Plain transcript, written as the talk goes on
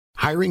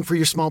Hiring for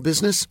your small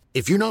business?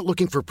 If you're not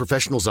looking for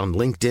professionals on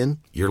LinkedIn,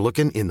 you're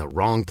looking in the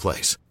wrong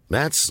place.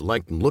 That's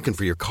like looking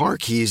for your car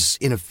keys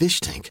in a fish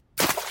tank.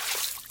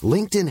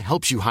 LinkedIn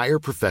helps you hire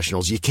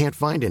professionals you can't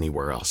find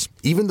anywhere else,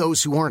 even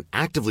those who aren't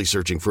actively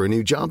searching for a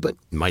new job but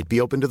might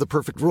be open to the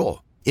perfect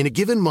role. In a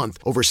given month,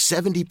 over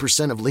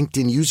 70% of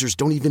LinkedIn users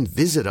don't even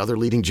visit other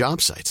leading job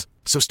sites.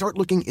 So start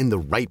looking in the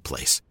right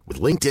place.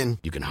 With LinkedIn,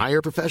 you can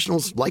hire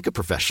professionals like a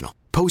professional.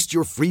 Post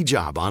your free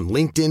job on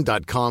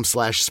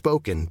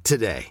linkedin.com/spoken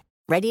today.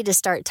 Ready to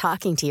start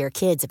talking to your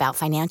kids about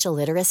financial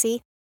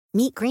literacy?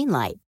 Meet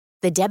Greenlight,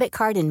 the debit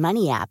card and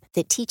money app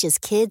that teaches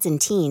kids and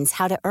teens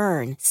how to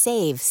earn,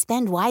 save,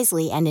 spend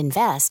wisely, and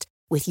invest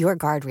with your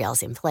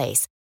guardrails in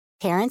place.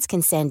 Parents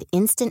can send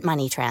instant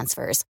money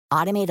transfers,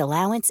 automate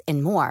allowance,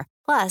 and more.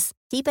 Plus,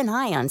 keep an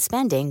eye on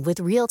spending with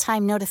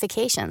real-time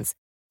notifications.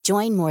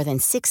 Join more than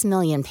 6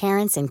 million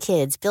parents and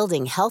kids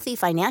building healthy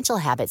financial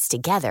habits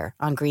together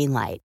on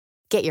Greenlight.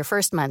 Get your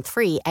first month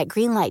free at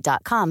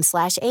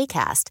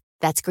greenlight.com/ACAST.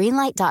 That's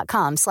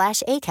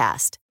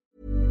greenlight.com/ACAST.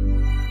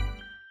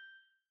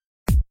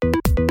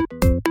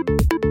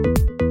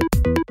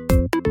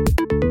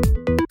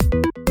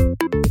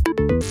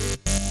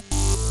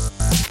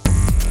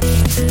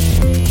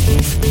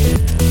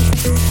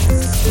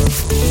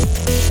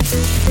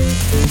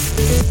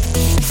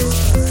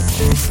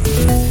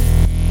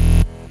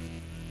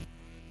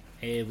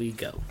 Here we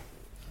go.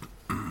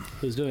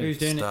 Who's doing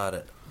it? Start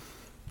it.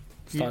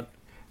 Start.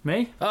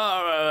 Me?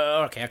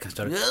 Oh, okay, I can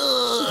start it.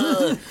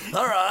 All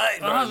right.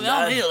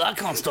 I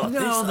can't start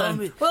this.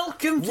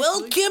 Welcome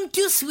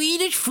to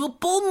Swedish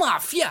Football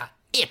Mafia,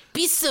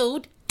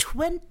 episode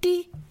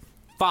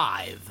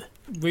 25.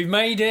 We've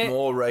made it.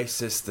 More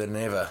racist than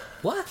ever.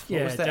 What?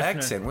 What was the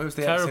accent? Where was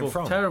the accent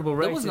from? Terrible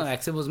racist. There was no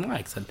accent, it was my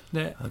accent.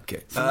 Yeah.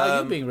 Okay. So now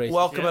you're being racist.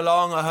 Welcome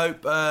along. I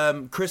hope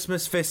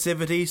Christmas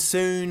festivities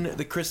soon.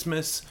 The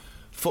Christmas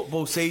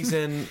football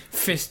season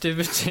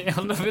festivity.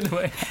 I love it the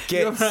way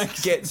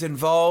gets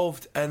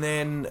involved, and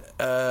then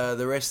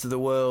the rest of the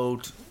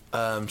world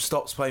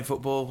stops playing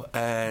football,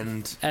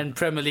 and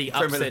Premier League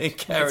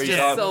carries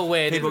on. So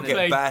weird. People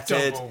get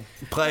battered, double.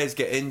 Players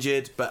get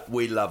injured, but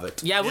we love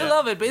it. Yeah, we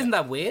love it, but isn't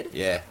that weird?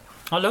 Yeah.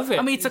 I love it.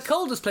 I mean, it's the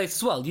coldest place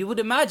as well. You would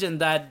imagine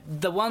that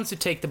the ones who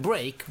take the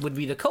break would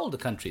be the colder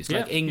countries,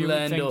 like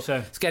England or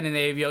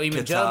Scandinavia or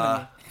even Qatar.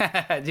 Germany.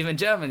 Even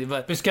Germany,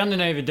 but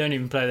Scandinavia don't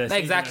even play their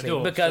season exactly at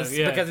all, because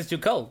it's too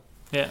cold.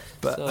 Yeah,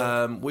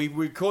 but we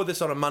record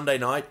this on a Monday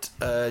night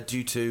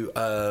due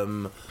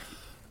to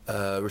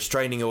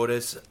restraining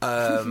orders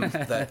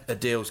that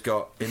Adil's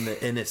got in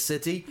the inner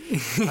city,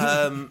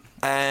 so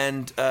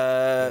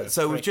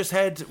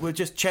we're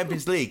just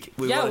Champions League.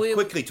 We want to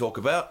quickly talk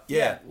about.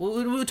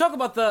 We'll talk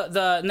about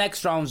the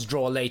next round's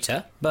draw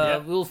later,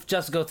 but we'll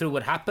just go through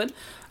what happened.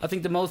 I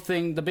think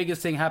the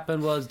biggest thing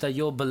happened was that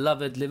your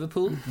beloved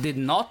Liverpool did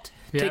not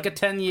take a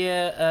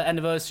 10-year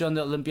anniversary on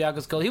the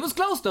Olympiacos goal. He was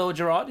close though,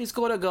 Gerard. He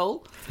scored a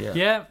goal.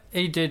 Yeah,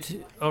 he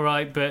did all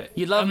right, but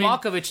you love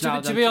Markovic now.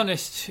 To be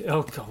honest,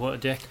 oh god, what a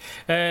dick.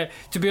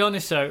 To be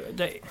honest though,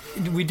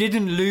 we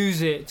didn't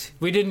lose it.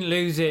 We didn't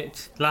lose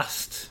it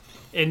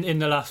in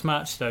the last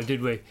match though,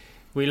 did we?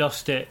 We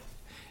lost it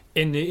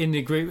in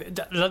the group.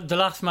 The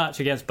last match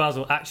against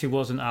Basel actually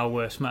wasn't our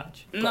worst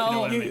match.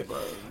 No,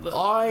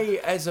 I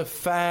as a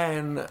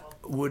fan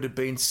would have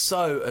been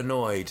so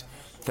annoyed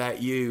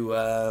that you've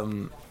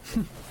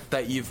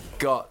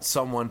got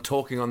someone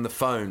talking on the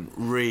phone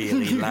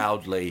really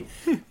loudly,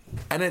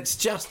 and it's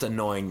just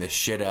annoying the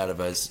shit out of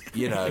us.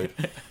 You know,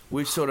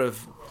 we've sort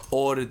of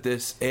ordered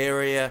this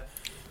area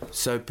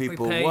so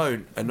people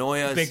won't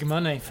annoy us. Big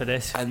money for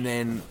this, and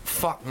then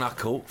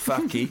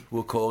Fucky,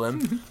 we'll call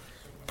him,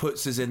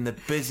 puts us in the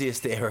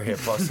busiest area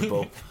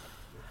possible,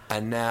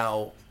 and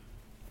now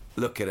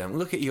look at him.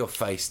 Look at your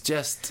face.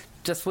 Just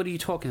what are you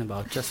talking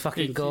about? Just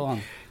fucking go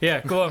on. Yeah,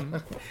 go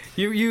on.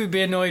 You would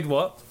be annoyed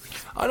what?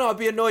 I know, I'd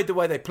be annoyed the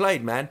way they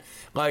played, man.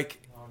 Like,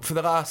 for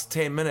the last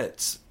 10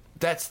 minutes,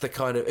 that's the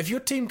kind of... If your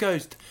team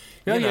goes...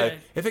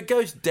 if it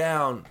goes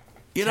down...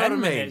 You know what I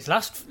mean?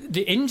 Minutes.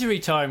 The injury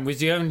time was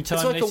the only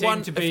time they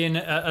seemed to be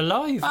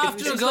alive.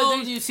 After a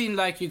goal, you seem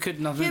like you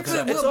could not... Yeah,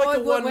 but it's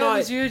like where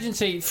was the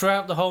urgency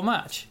throughout the whole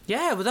match?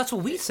 Yeah, but that's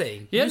what we're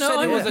saying. Yeah, you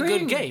said it was a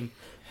good game.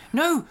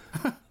 No...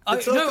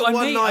 It's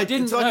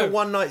like a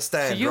one-night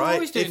stand, so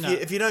right?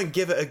 If you don't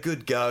give it a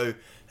good go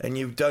and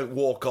you don't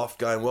walk off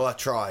going, well, I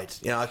tried.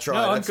 I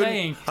tried.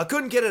 No, I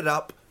couldn't get it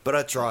up, but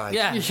I tried.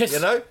 Yeah. Yes. You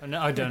know?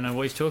 I don't know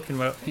what he's talking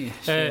about. Yeah,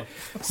 sure.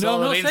 No,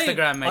 I'm not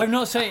Instagram, mate. I'm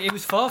not saying it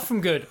was far from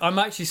good. I'm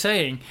actually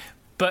saying,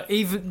 but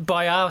even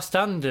by our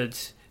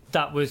standards,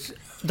 that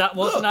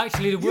wasn't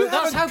actually the worst. You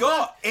haven't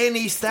got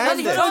any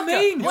standard. That's what I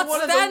mean.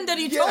 What standard are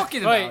you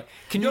talking about? Right,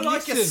 can You're you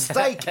like listen? a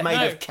steak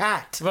made of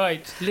cat.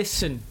 Right,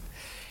 listen.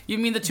 You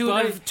mean the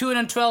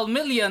 £212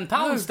 million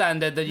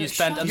standard that you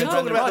spent on the You're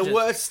talking about the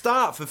worst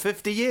start for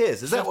 50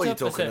 years. Is that what you're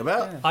talking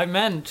about? Yeah. I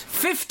meant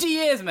 50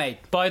 years, mate.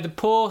 By the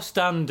poor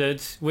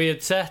standards we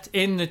had set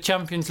in the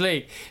Champions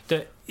League,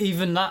 that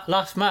even that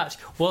last match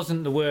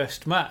wasn't the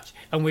worst match,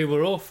 and we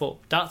were awful.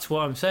 That's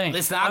what I'm saying.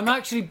 Listen, I'm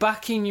actually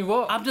backing you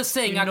up. I'm just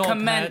saying,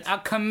 I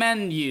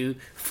commend you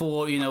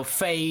for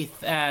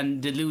faith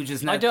and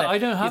delusions. I don't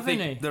have you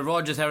think any. The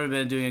Rodgers haven't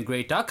been doing a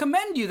great job. I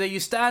commend you that you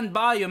stand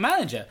by your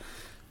manager.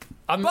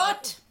 I'm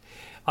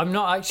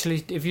not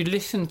actually. If you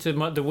listen to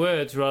the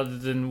words rather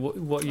than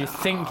what you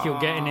think you're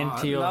getting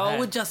into your head.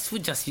 We're just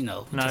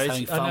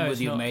having fun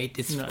with you, mate.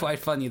 It's quite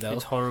funny though.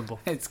 It's horrible.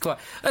 It's quite.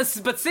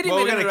 But City.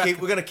 Well,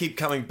 we're going to keep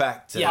coming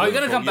back to. Yeah, we're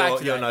going to come back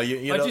to that. I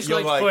just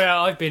like to point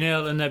out I've been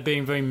ill and they're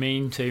being very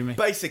mean to me.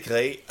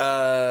 Basically,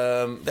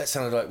 that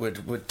sounded like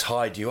we'd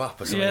tied you up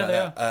or something like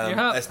that.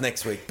 That's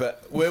next week.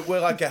 But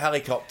we're like a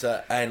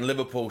helicopter, and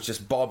Liverpool's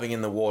just bobbing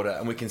in the water,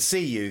 and we can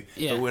see you,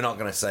 but we're not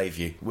going to save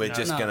you. We're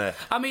just going to.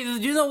 I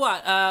mean, you know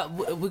what?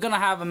 We're going to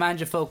have a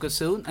manager focus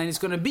soon, and it's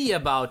going to be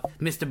about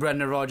Mr.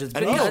 Brendan Rodgers.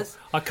 Because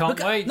I can't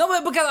wait. No,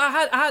 but because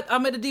I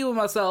made a deal with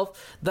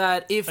myself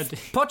that if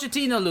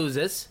Pochettino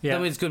loses,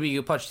 then it's going to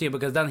be Pochettino,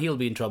 because then he'll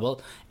be in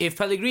trouble. If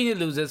Pellegrini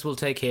loses, we'll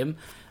take him.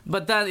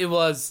 But then it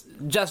was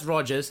just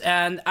Rodgers.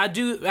 And I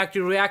do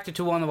actually reacted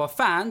to one of our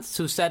fans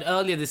who said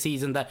earlier this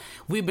season that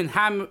we've been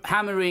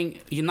hammering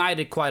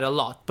United quite a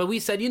lot. But we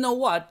said, you know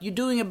what? You're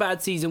doing a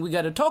bad season. We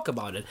got to talk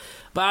about it.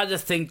 But I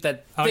just think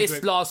that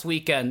last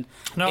weekend,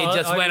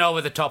 it went over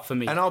the top for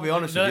me. And I'll be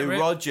honest with you,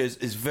 Rodgers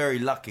is very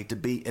lucky to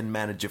be in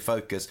manager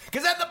focus.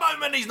 Because at the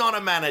moment, he's not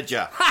a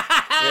manager.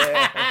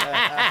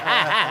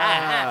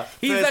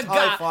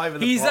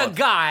 He's a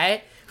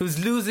guy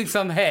who's losing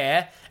some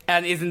hair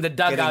and is in the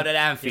dugout at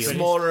Anfield.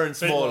 Smaller and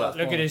smaller.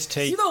 Look at his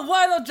teeth.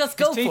 Why not just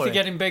go for it? His teeth are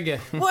getting bigger.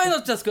 Why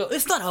not just go?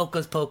 It's not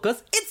hocus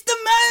pocus. It's the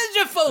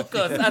manager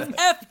focus.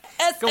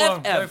 That's Go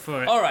on, go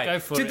for it. All right. Go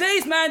for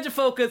Today's manager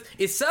focus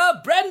is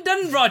Sir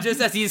Brendan Rodgers,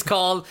 as he's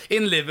called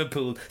in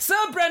Liverpool.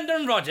 Sir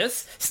Brendan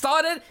Rodgers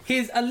started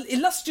his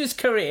illustrious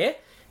career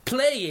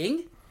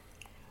playing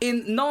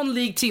in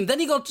non-league team. Then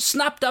he got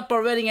snapped up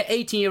already at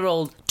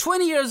 18-year-old.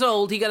 20 years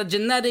old, he got a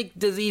genetic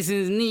disease in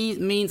his knee,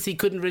 means he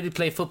couldn't really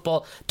play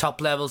football top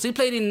levels. He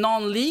played in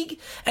non-league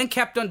and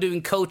kept on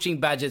doing coaching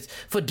badges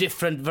for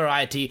different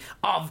variety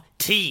of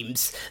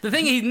teams. The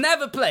thing is, he's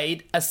never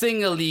played a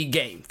single league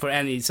game for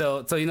any.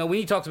 So when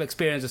he talks about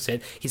experience,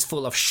 he's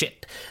full of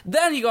shit.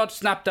 Then he got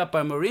snapped up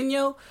by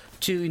Mourinho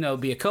to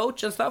be a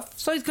coach and stuff.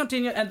 So he's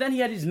continued, and then he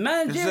had his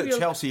managerial. This is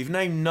at Chelsea. You've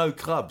named no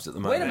clubs at the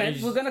moment. Wait a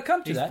minute, we're going to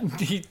come to that.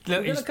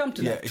 We're going to come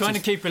to that. Trying to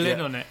keep a lid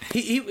on it.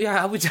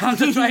 Which I'm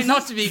trying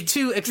not to be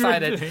too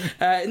excited.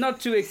 Not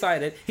too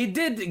excited. He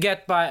did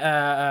get by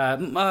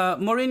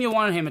Mourinho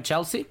wanted him at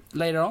Chelsea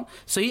later on,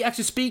 so he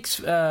actually speaks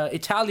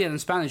Italian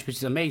and Spanish, which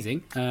is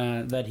amazing.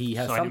 That he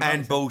has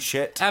and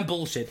bullshit.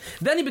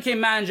 Then he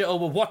became manager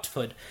over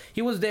Watford.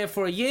 He was there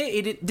for a year.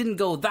 It didn't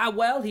go that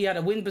well. He had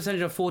a win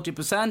percentage of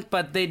 40%,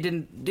 but they didn't.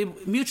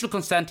 Mutual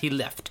consent. He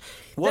left.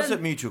 Was it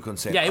mutual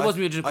consent? Yeah, it was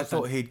mutual consent. I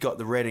thought he'd got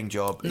the Reading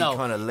job. No, he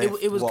kind of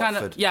left. It was Watford.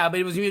 kind of but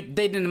it was. They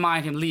didn't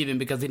mind him leaving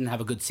because they didn't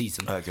have a good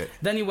season. Okay.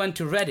 Then he went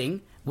to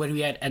Reading, where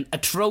he had an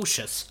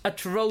atrocious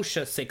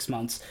 6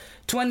 months,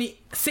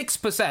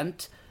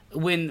 26%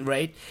 win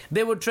rate.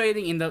 They were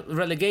trading in the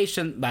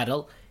relegation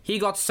battle. He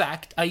got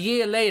sacked. A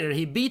year later,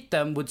 he beat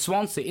them with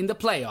Swansea in the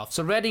playoffs.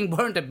 So Reading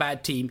weren't a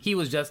bad team. He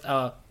was just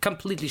a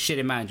completely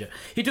shitty manager.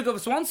 He took over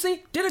Swansea,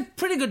 did a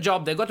pretty good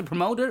job. They got a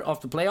promoter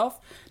off the playoff,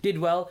 did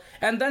well.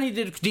 And then he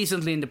did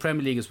decently in the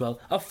Premier League as well.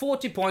 A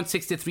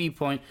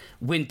 40.63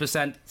 win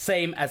percent,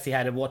 same as he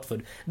had at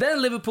Watford. Then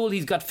in Liverpool,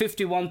 he's got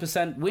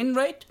 51% win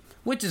rate,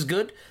 which is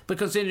good. But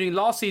considering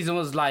last season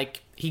was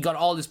like, he got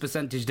all this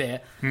percentage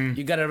there.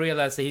 You got to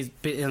realize that he's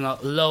been in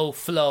a low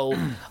flow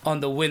on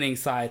the winning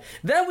side.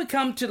 Then we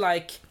come to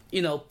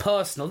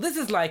personal. This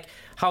is like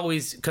how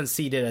he's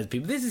conceded as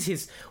people. This is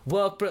his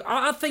work.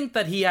 I think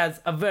that he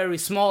has a very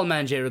small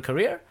managerial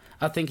career.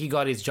 I think he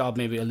got his job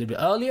maybe a little bit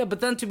earlier. But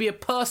then to be a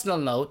personal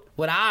note,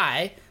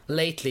 I've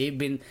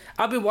been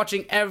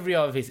watching every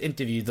of his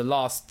interviews the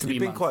last 3 months.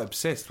 You've been quite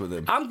obsessed with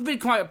him. I've been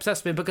quite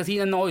obsessed with him because he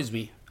annoys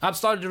me. I've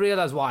started to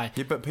realise why.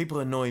 Yeah, but people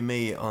annoy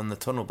me on the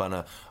tunnel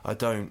banner. I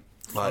don't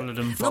follow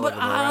them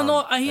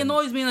he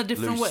annoys me in a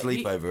different way.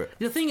 Sleep over it.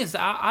 The thing is,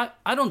 I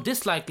don't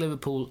dislike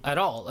Liverpool at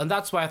all, and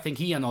that's why I think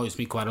he annoys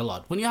me quite a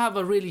lot. When you have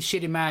a really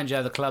shitty manager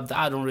at the club that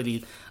I don't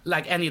really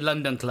like, any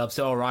London clubs,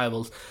 they're all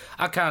rivals,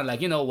 I kind of like,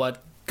 you know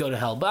what, go to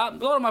hell. But a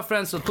lot of my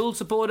friends are Pool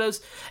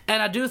supporters,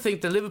 and I do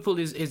think that Liverpool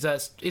is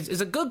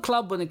a good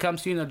club when it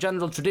comes to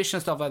general tradition,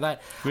 stuff like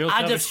that. We also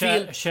have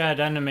a shared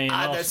enemy in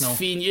Arsenal.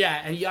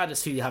 I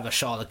just feel you have a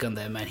charlatan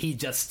there, man. He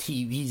just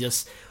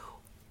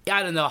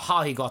I don't know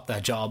how he got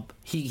that job.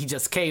 He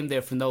just came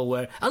there from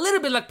nowhere. A little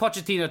bit like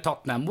Pochettino at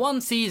Tottenham.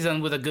 One season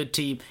with a good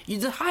team, you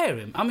just hire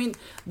him. I mean,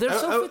 they're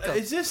so fickle.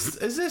 Is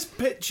this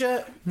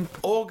picture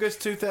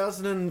August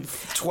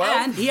 2012?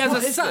 And he has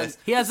a son.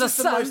 He has a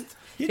son.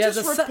 You're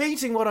just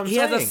repeating what I'm saying. He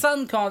has a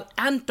son called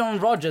Anton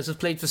Rodgers who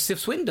played for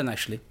Swindon,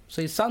 actually.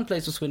 So his son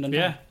plays for Swindon.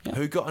 Yeah.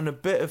 Who got in a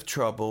bit of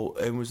trouble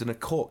and was in a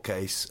court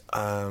case.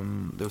 There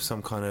was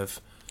some kind of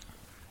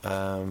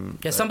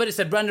Somebody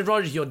said, Brendan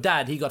Rodgers, your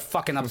dad, he got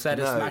fucking upset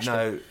and smashed it.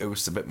 No, it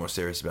was a bit more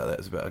serious about that. It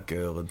was about a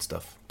girl and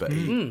stuff. But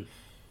he...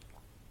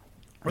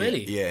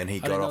 Really? Yeah, and he I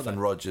got didn't know off and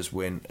that. Rodgers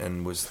went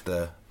and was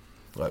the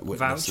witness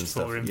Vouched and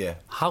stuff. for him. Yeah.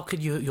 How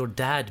could your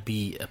dad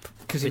be a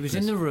Because he was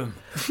in the room.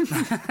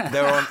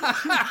 They were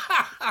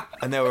on...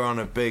 and they were on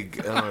a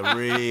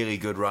really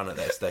good run at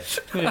that stage.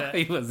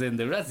 He was in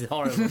there. That's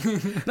horrible.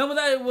 No, but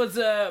that was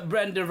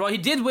Brendan Rodgers.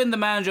 He did win the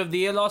Manager of the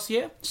Year last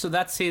year, so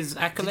that's his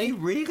accolade. Did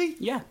he really?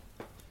 Yeah.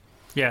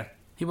 Yeah.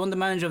 He won the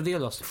Manager of the Year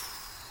last year.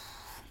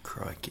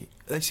 Crikey.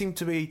 They seem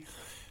to be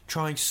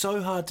trying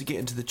so hard to get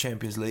into the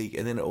Champions League,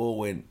 and then it all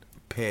went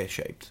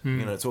pear-shaped.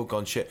 You know, it's all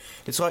gone shit.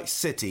 It's like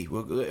City.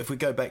 If we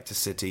go back to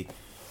City,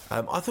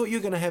 I thought you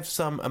were going to have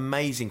some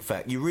amazing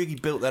fact. You really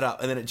built that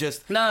up, and then it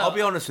just... No, I'll be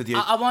honest with you.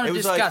 I want to it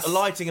was discuss... like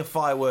lighting a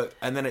firework,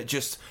 and then it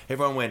just...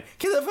 Everyone went,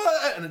 kill the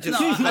fire! And it just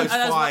goes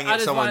I flying at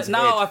someone's head.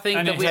 Now I think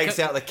And that it we takes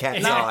out the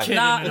cat's eye.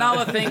 Now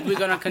I think we're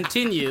going to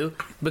continue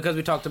because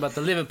we talked about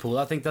the Liverpool.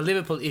 I think the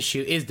Liverpool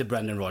issue is the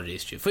Brendan Rodgers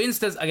issue. For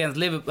instance,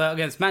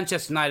 against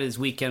Manchester United this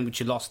weekend,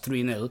 which you lost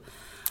 3-0,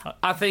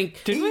 I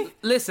think... Did we?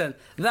 Listen,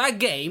 that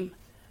game,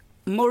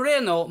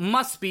 Moreno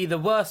must be the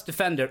worst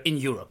defender in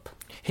Europe.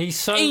 He's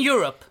so... In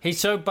Europe. He's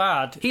so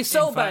bad. He's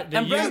so in fact,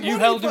 bad. that And you Why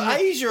held do you him... put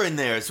Asia in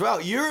there as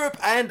well. Europe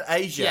and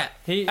Asia. Yeah,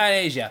 He- and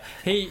Asia.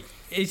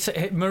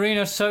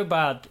 Marino's so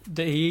bad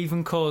that he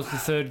even caused the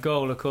third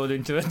goal,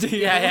 according to a deal.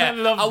 Yeah.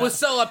 love I was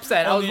that. so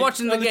upset. I On was the-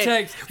 watching the on the game.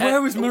 text, and where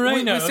was Moreno?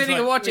 We I were was sitting like,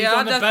 and watching. he's I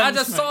on the just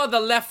bench, saw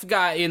the left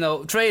guy,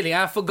 trailing.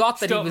 I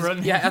forgot that Stop he was.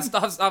 running. Yeah,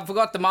 I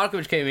forgot that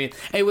Markovic came in.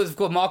 And it was, of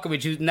course,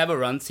 Markovic who never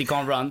runs. He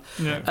can't run.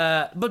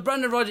 Yeah. But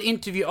Brendan Rodgers'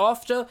 interview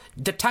after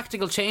the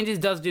tactical changes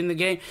does during the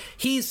game,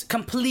 he's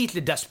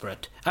completely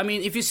desperate. I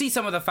mean, if you see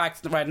some of the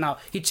facts right now,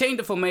 he changed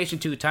the formation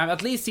 2 times.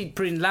 At least he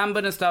put in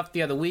Lambert and stuff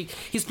the other week.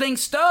 He's playing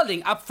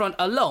Sterling up front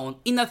alone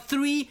in a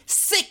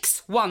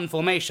 3-6-1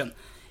 formation.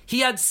 He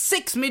had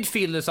 6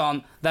 midfielders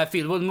on that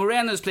field. Well,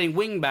 Moreno is playing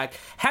wing back.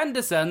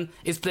 Henderson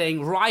is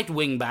playing right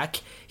wing back.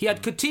 He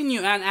had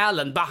Coutinho and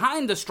Allen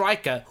behind the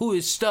striker, who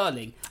is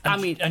Sterling.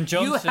 And you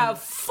Johnson- have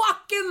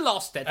fucking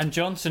lost it. And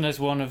Johnson is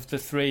one of the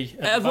 3.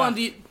 at the one of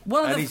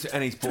back. the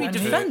And he's three bought-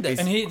 defenders.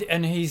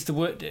 And he's the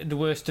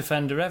worst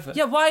defender ever.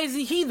 Yeah, why is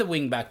he the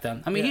wing back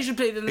then? I mean, he should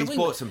play the He's wing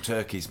bought back. some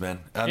turkeys, man.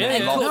 And Yeah,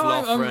 yeah. No,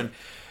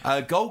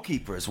 Lovren.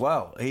 Goalkeeper as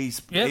well. He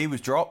was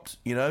dropped,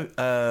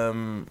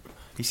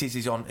 he says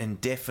he's on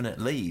indefinite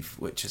leave,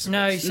 which is...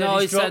 No, he said No,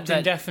 he's he said dropped that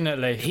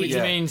indefinitely, which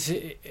Yeah. means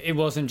it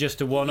wasn't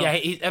just a one-off.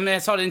 Yeah, I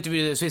saw the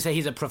interview. So he said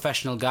he's a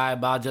professional guy,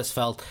 but I just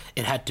felt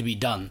it had to be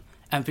done.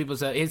 And people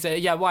said,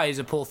 yeah, why? Is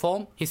it poor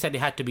form? He said it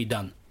had to be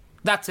done.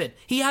 That's it.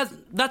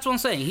 That's what I'm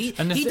saying. He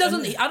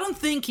doesn't. I don't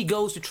think he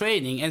goes to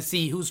training and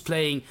see who's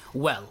playing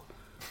well.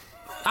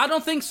 I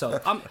don't think so.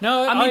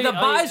 The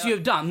buys you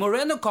have done.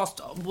 Moreno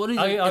cost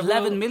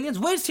 11 million.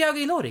 Where's Thiago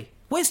Ilori?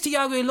 Where's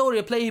Thiago Ilori,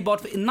 a player he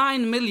bought for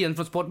 9 million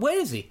for Sport? Where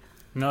is he?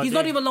 He's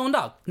not even loaned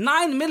out.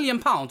 £9 million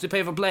to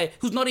pay for a player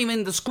who's not even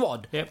in the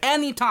squad. Yep.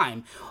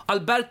 Anytime.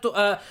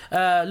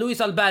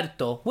 Luis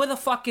Alberto, where the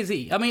fuck is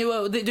he? I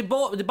mean, they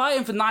buy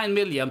him for 9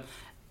 million.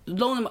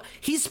 Loan him.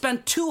 He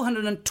spent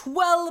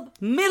 £212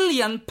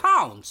 million,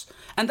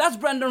 and that's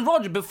Brendan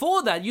Rodgers.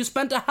 Before that, you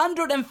spent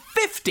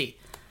 150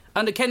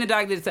 under Kenny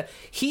Dalglish.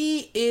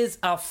 He is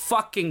a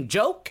fucking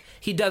joke.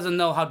 He doesn't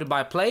know how to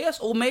buy players,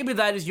 or maybe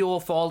that is your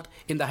fault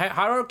in the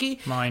hierarchy.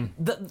 Mine.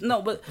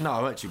 No,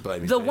 I'm actually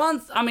blaming The you.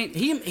 ones, I mean,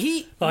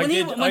 when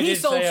he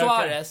sold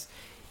Suarez,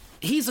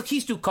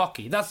 he's too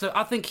cocky.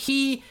 I think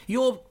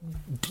your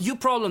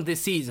problem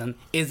this season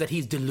is that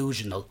he's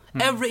delusional.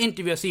 Every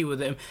interview I see with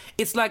him,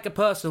 it's like a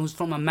person who's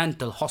from a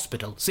mental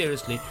hospital.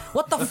 Seriously,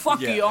 what the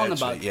fuck are you on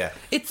about? Yeah.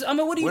 What are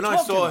you When talking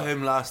I saw about?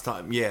 him last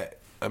time,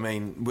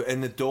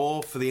 and the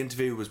door for the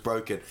interview was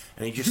broken,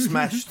 and he just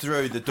smashed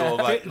through the door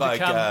Bit the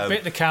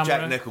camera.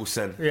 Jack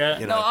Nicholson. Yeah.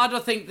 you No, know. I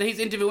don't think his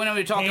interview. Whenever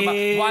we talk about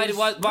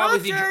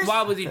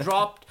why was he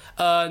dropped?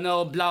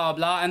 No, blah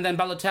blah. And then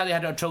Balotelli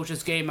had an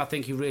atrocious game. I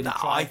think he really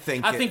tried.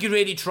 I think he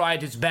really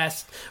tried his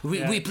best.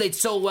 We played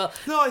so well.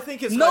 No, I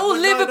think it's no like-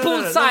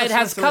 Liverpool side listen,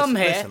 has listen, come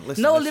listen, here.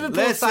 listen, No listen,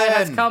 Liverpool side has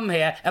listen. come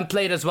here and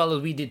played as well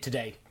as we did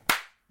today.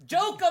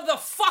 Joke of the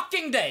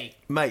fucking day.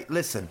 Mate,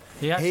 listen.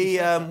 He actually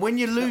When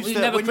you lose we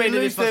never created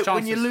this much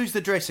when you chances. lose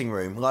the dressing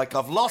room, like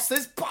I've lost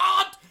this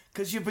pod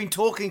because you've been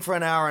talking for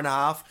an hour and a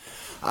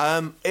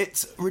half.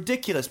 It's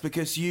ridiculous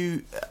because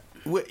you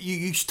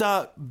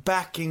start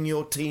backing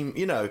your team.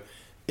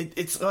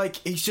 It's like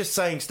he's just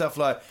saying stuff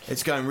like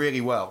it's going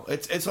really well.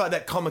 It's like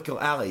that comical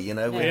alley,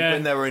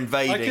 when they were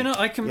invading.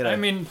 I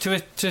mean, to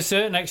a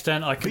certain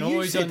extent, I can But you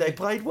always. said they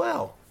played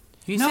well.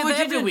 You No, said I that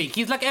every didn't. week.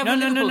 He's like every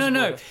No. Liverpool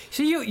supporter.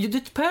 See, you,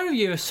 the pair of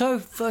you are so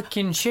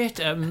fucking shit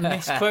at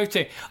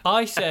misquoting.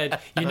 I said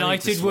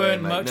United swear,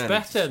 weren't mate. much No need to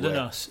better than swear.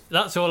 us.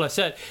 That's all I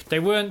said. They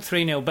weren't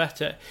 3-0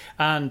 better.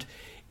 And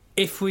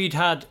if we'd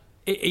had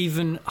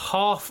even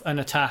half an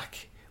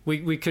attack,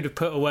 we could have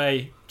put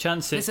away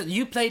chances. Listen,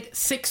 you played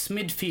 6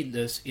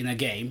 midfielders in a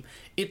game.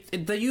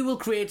 That you will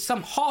create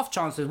some half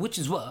chances,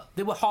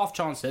 they were half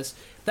chances.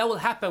 That will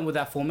happen with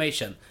that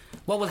formation.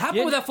 What will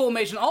happen with that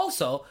formation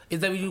also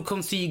is that you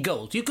concede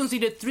goals. You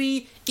conceded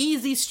 3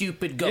 easy,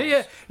 stupid goals.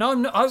 Yeah. No,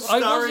 I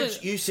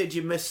Sturridge, you said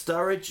you missed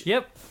Sturridge.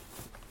 Yep.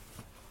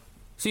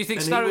 So you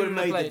think And Sturridge he would have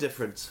made played? the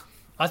difference.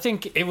 I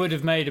think it would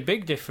have made a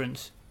big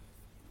difference.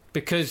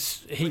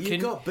 Because he But can... you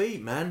got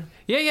beat, man.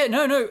 Yeah,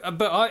 no,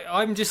 but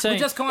I'm just saying... We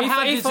just can't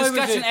have this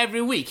discussion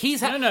every week.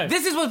 No.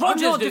 This is what I'm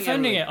Rodgers not doing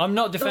defending every it. I'm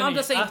not defending I'm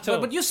just saying, it at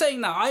all. But you're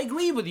saying now, I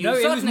agree with you. No, to a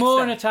it was certain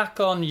more an extent. attack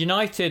on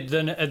United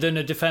than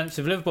a defence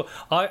of Liverpool.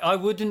 I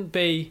wouldn't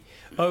be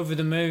over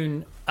the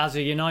moon as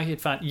a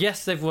United fan.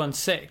 Yes, they've won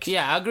 6.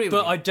 Yeah, I agree with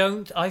but you. I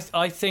don't.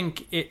 I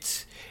think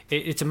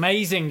it's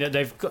amazing that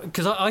they've got,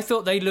 because I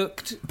thought they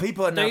looked.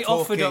 People are now they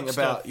offered talking up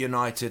about stuff.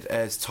 United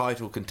as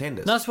title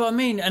contenders. That's what I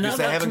mean, and Because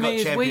that, they that to haven't me got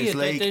is Champions weird.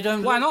 League. They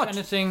don't Why look not?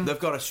 anything. They've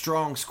got a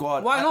strong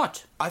squad. Why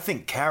not? I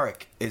think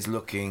Carrick is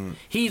looking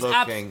He's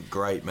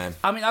great, man.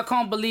 I mean, I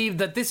can't believe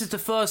that this is the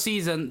first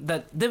season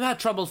that they've had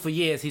trouble for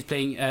years. He's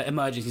playing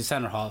emergency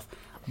centre half,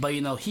 but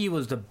he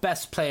was the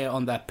best player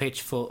on that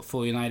pitch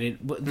for United.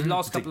 The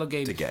last couple of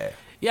games, De Gea.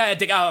 Yeah,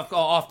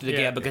 after the Yeah.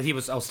 game because he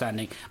was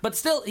outstanding. But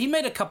still, he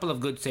made a couple of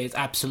good saves,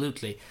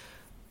 absolutely.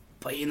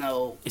 But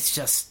it's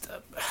just.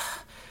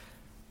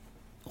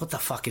 What the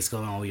fuck is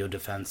going on with your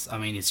defence? I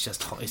mean, it's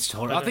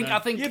horrible. I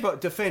think. Yeah,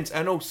 but defence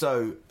and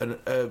also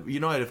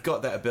United have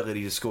got that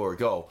ability to score a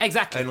goal.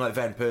 Exactly. And like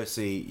Van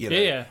Persie,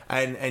 Yeah.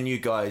 and you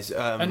guys.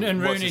 And what's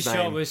Rooney's his shot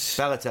name? was-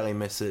 Balotelli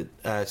missed it.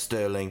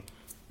 Sterling,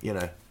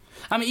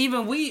 I mean,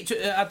 even we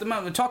at the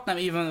moment Tottenham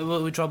even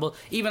with trouble.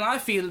 Even I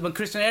feel when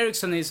Christian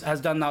Eriksen has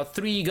done now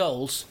 3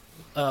 goals,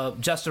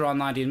 just around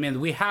 19 minutes,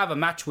 we have a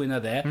match winner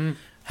there.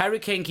 Harry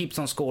Kane keeps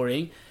on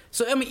scoring.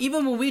 So I mean,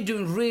 even when we're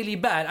doing really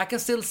bad, I can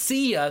still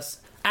see us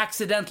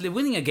accidentally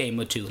winning a game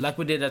or two, like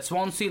we did at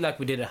Swansea, like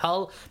we did at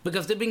Hull,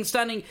 because they've been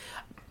standing.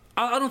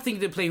 I don't think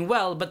they're playing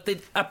well, but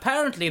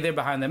apparently they're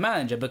behind their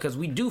manager because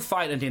we do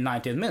fight until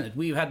 90th minute.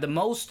 We've had the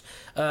most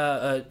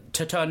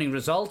turning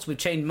results. We've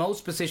changed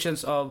most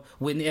positions of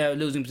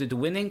losing to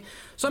winning.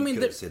 So I mean,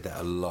 could have said that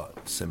a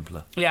lot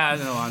simpler. yeah, I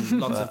know, I'm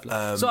lots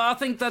of. So I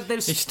think that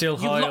there's. He's still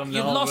high on the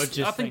you've whole lost.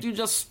 Rodgers I think thing. you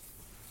just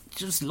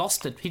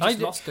lost it. He just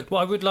lost it.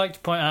 Well, I would like to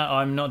point out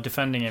I'm not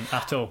defending him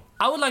at all.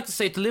 I would like to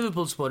say to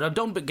Liverpool supporter,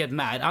 don't get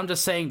mad. I'm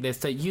just saying this,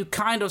 that you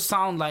kind of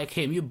sound like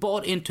him. You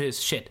bought into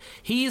his shit.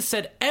 He has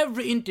said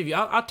every interview.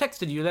 I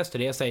texted you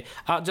yesterday. I say,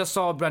 I just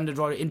saw a Brendan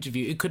Rodgers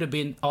interview. It could have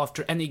been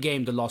after any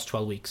game the last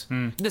 12 weeks.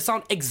 They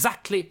sound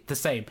exactly the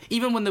same.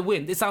 Even when they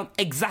win, they sound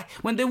exact.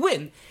 When they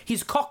win,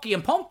 he's cocky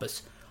and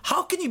pompous.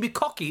 How can you be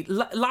cocky?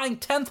 Lying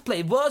 10th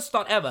play, worst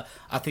start ever.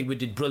 I think we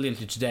did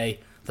brilliantly today.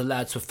 The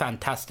lads were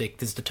fantastic.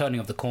 This is the turning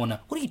of the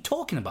corner. What are you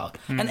talking about?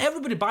 And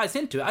everybody buys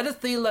into it. I just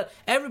feel that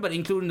everybody,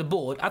 including the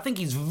board, I think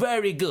he's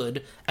very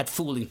good at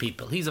fooling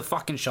people. He's a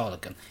fucking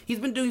charlatan. He's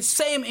been doing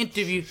same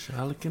interview.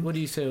 Charlatan? What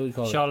do you say we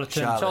call it?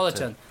 Charlatan.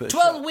 Charlatan. But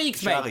 12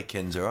 weeks, mate.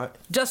 Charlatan's all right.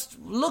 Just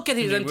look at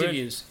his Is it weird?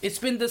 interviews. It's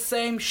been the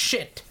same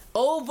shit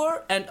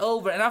over and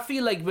over. And I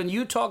feel like when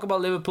you talk about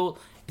Liverpool,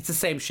 it's the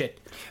same shit.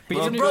 But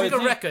It's a you broken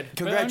don't- record.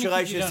 But only 'cause you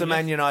Congratulations to don't Man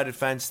listen. United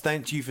fans.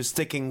 Thank you for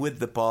sticking with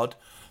the pod.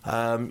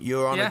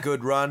 You're on Yeah. a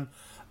good run.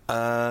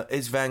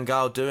 Is Van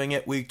Gaal doing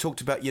it? We talked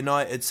about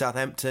United,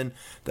 Southampton.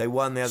 They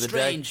won the other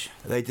Strange. day.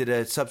 They did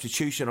a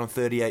substitution on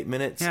 38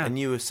 minutes, Yeah. and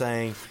you were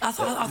saying I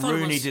thought it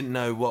Rooney was- didn't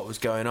know what was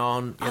going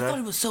on. I thought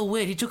it was so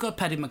weird. He took out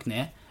Paddy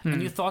McNair,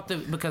 and you thought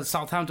that because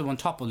Southampton won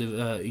top of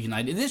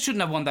United, they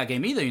shouldn't have won that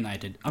game either.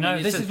 United. No,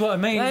 it's this just- is what I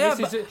mean. Yeah, This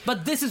but, is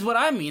but this is what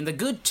I mean. The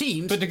good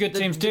teams. But the good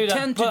teams do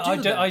tend that. to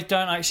But do I that.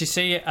 don't actually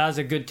see it as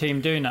a good team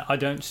doing that.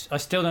 I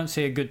still don't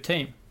see a good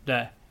team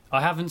there.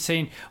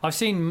 I've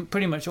seen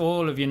pretty much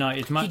all of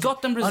United's matches. He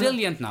got them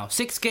resilient now.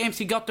 6 games,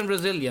 he got them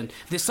resilient.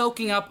 They're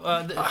soaking up.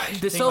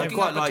 They're soaking I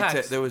quite up liked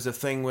attacks. it. There was a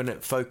thing when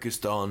it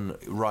focused on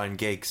Ryan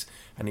Giggs,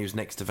 and he was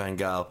next to Van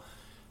Gaal,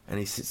 and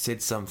he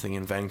said something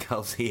in Van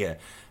Gaal's ear,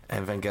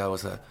 and Van Gaal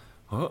was like,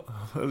 what?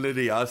 And then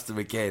he asked him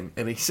again,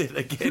 and he said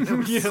again. It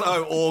was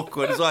so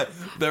awkward. It's like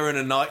they're in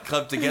a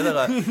nightclub together.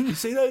 Like, you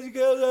see those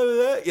girls over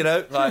there? You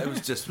know, like it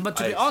was just. But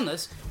to be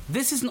honest,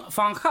 this is not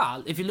Van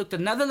Gaal. If you looked at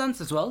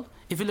Netherlands as well,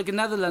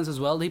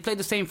 he played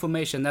the same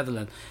formation,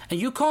 Netherlands, and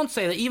you can't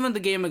say that even the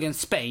game against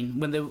Spain,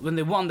 when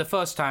they won the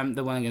first time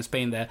they won against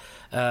Spain, they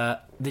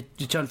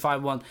turned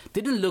 5-1.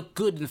 They didn't look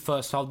good in the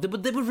first half,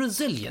 but they were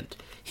resilient.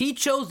 He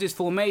chose this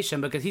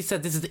formation because he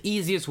said this is the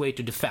easiest way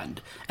to defend.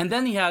 And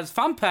then he has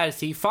Van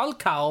Persie,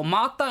 Falcao,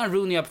 Mata, and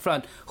Rooney up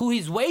front, who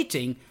he's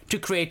waiting to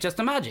create just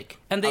the magic,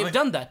 and they've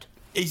done that.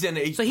 He's So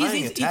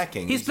playing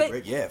attacking.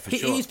 Yeah, for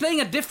sure. He's playing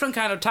a different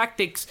kind of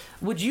tactics,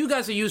 which you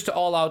guys are used to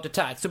all-out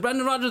attack. So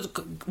Brendan Rodgers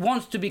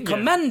wants to be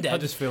commended. I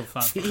just feel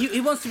fun. He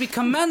wants to be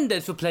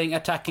commended for playing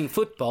attacking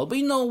football. But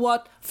you know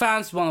what?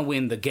 Fans want to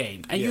win the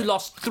game. And you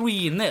lost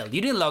 3-0. You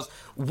didn't lose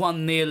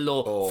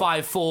 1-0 or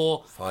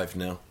 5-4.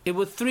 5-0. It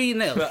was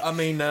 3-0. But I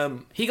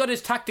mean, He got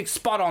his tactics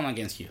spot on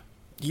against you.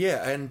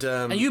 Yeah,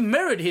 and you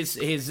mirrored his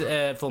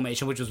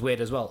formation, which was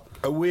weird as well.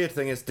 a weird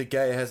thing is De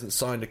Gea hasn't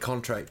signed a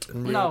contract,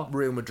 and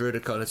Real Madrid are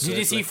kind of. Did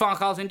you see Van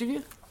Gaal's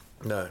interview?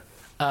 No.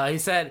 He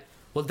said,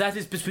 "Well, that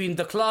is between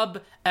the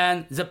club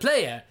and the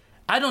player.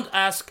 I don't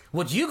ask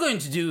what you're going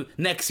to do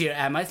next year,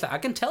 am I?" It's like, I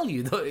can tell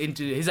you.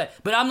 He's like,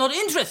 "But I'm not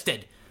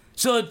interested,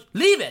 so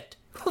leave it."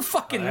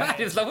 Fucking mad.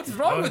 It's like, what's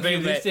wrong with you,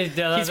 mate?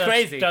 He's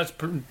crazy. That's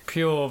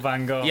pure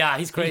Van Gogh. Yeah,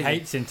 he's crazy. He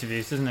hates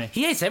interviews, doesn't he?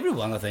 He hates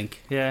everyone, I think.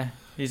 Yeah.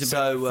 He's a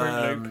bit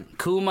Fruit Loop.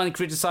 Koeman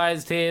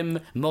criticised him.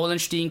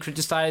 Molenstein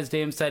criticised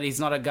him. Said he's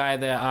not a guy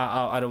that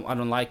I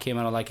don't like him.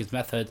 I don't like his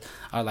method.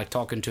 I don't like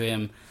talking to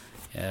him.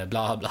 Blah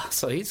blah blah.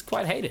 So he's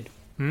quite hated.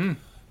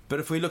 But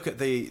if we look at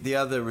the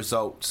other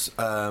results,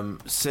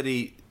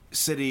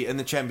 City in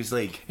the Champions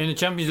League. In the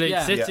Champions League,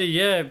 Yeah.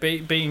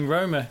 City, beating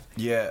Roma.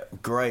 Yeah,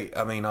 great.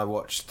 I mean, I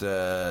watched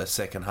the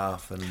second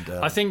half, and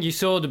I think you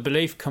saw the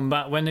belief come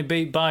back when they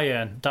beat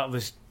Bayern. That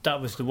was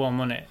the one,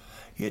 wasn't it?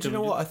 yeah, do you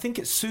know what? I think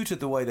it suited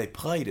the way they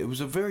played. It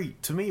was a very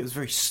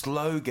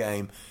slow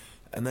game,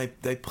 and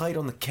they played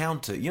on the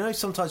counter. You know,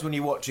 sometimes when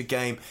you watch a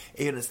game,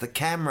 even it's the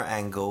camera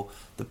angle,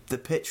 the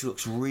pitch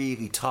looks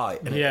really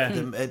tight, and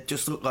it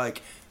just looked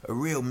like a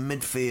real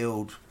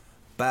midfield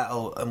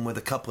battle, and with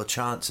a couple of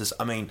chances.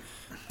 I mean,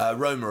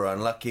 Roma are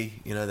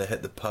unlucky. You know, they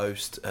hit the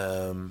post.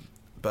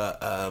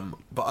 But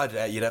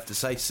you'd have to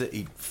say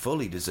City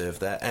fully deserved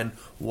that, and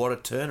what a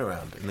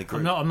turnaround in the group.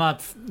 I'm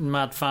not a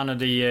mad fan of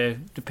the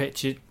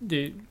pitches,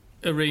 the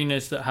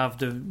arenas that have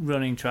the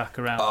running track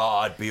around. Oh,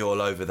 I'd be all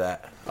over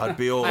that. I'd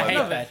be all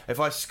over that. If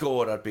I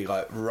scored, I'd be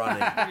like running.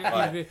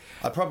 Like,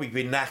 I'd probably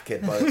be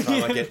knackered by the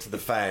time I get to the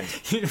fans.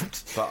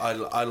 But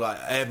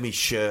I had my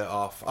shirt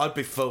off. I'd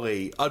be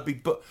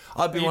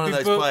one of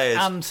those players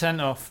and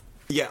sent off.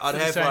 Yeah, I'd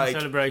have like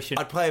celebration.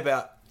 I'd play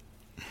about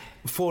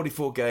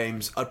 44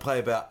 games. I'd play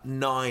about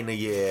 9 a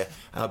year,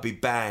 and I'd be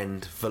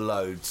banned for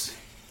loads.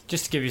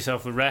 Just to give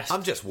yourself a rest.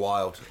 I'm just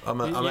wild.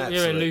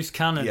 You're a loose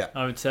cannon,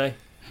 I would say.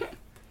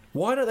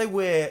 Why don't they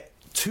wear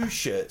 2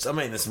 shirts? I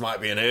mean, this might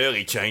be an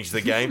early change to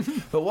the game,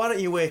 but why don't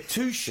you wear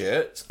 2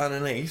 shirts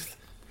underneath?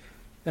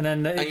 And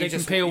then they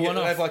can peel one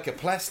off. You have like a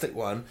plastic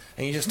one,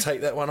 and you just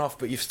take that one off,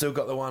 but you've still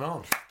got the one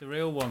on. The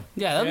real one.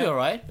 Yeah, that'll be all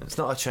right. It's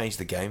not a change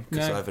the game,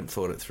 because I haven't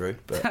thought it through,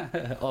 but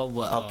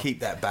I'll keep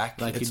that back.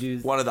 Like it's you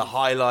do. one of the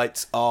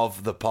highlights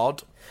of the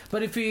pod.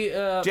 But if you...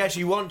 Do you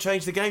actually want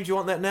change the game? Do you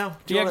want that now?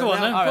 Do you want go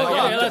that on now? then. All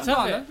right, let's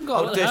have it.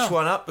 I'll dish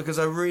one up, because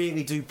I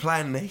really do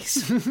plan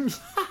these.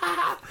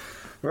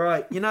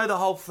 Right, you know the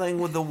whole thing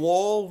with the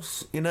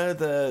walls? You know,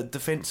 the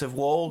defensive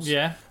walls?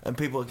 Yeah. And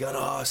people are going,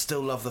 I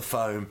still love the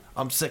foam.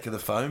 I'm sick of the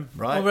foam,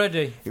 right?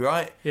 Already? You're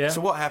right? Yeah. So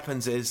what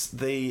happens is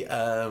the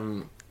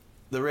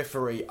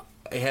referee,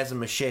 he has a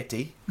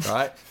machete,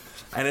 right?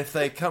 And if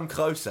they come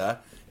closer,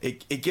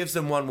 it gives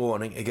them one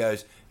warning. It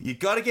goes, you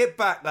got to get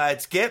back,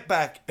 lads, get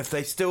back. If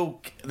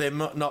they're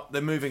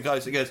moving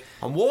closer, it goes,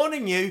 I'm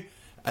warning you.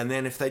 And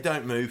then if they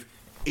don't move,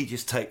 he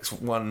just takes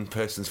one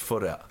person's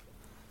foot out.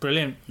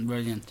 Brilliant.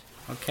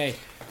 Okay.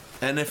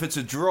 And if it's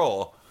a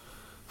draw...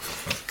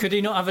 Could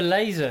he not have a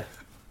laser?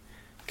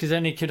 Because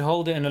then he could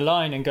hold it in a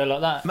line and go like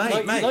that.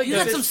 Mate, You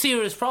got some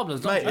serious problems,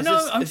 don't Mate,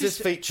 you? is this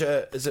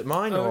feature, is it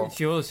mine or...? It's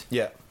yours.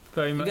 Yeah.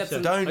 Very much so.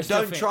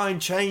 Don't try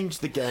and change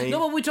the game.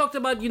 No, but we talked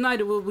about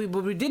United.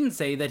 We didn't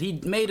say that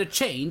he made a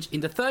change in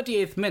the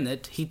 38th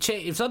minute. He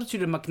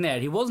substituted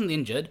McNair. He wasn't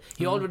injured.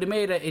 He already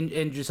made an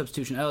injury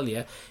substitution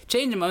earlier.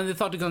 Changed him, and they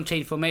thought he was going to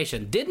change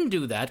formation. Didn't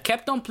do that.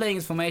 Kept on playing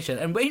his formation.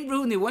 And Wayne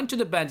Rooney went to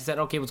the bench and said,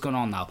 "Okay, what's going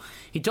on now?"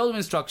 He told him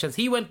instructions.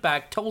 He went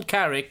back, told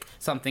Carrick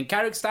something.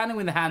 Carrick standing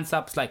with the hands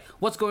up, like,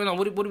 "What's going on?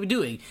 What are we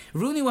doing?"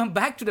 Rooney went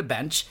back to the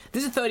bench.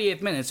 This is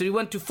 38th minute, so he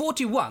went to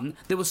 41.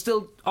 They were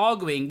still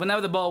arguing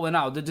whenever the ball went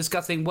out. They're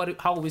discussing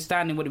how are we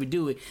standing, what are we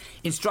doing?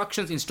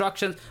 Instructions.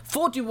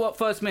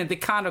 41st minute, they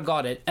kind of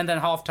got it, and then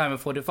half time at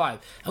 45.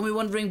 And we're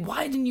wondering,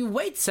 why didn't you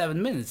wait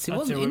 7 minutes? He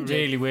wasn't injured. That's a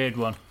really weird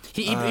one.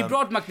 He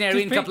brought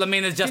McNair in a couple of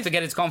minutes just to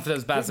get his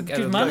confidence back.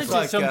 Do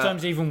managers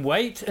sometimes even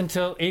wait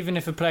until, even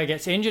if a player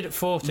gets injured at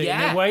 40,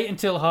 and they wait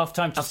until half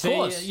time to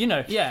see, you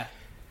know? Yeah.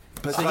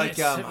 But it's like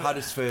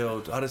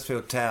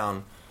Huddersfield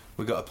Town,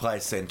 we got a player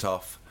sent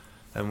off.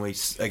 And we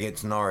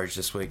against Norwich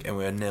this week, and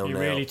we were 0-0. You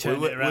really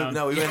turned it around.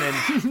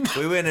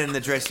 We went in the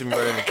dressing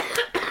room,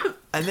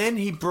 and then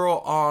he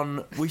brought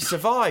on. We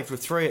survived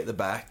with 3 at the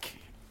back.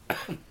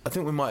 I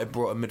think we might have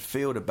brought a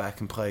midfielder back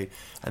and played.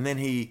 And then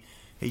he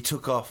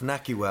took off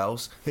Naki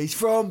Wells. He's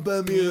from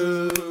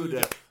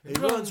Bermuda. He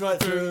runs right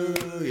through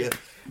you.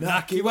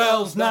 Naki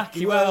Wells. Right,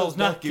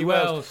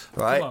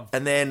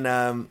 and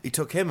then he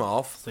took him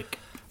off,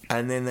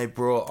 and then they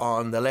brought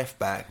on the left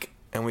back,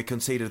 and we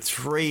conceded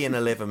 3 in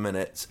 11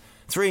 minutes.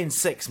 3 in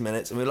 6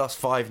 minutes, and we lost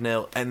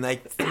 5-0, and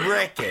they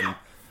reckon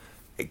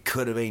it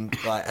could have been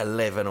like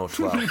 11 or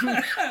 12.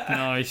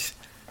 Nice.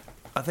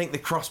 I think the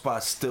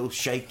crossbar's still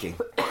shaking.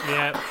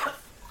 Yeah.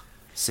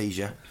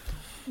 Seizure.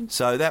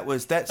 So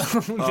that's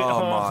oh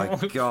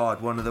my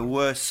God, one of the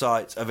worst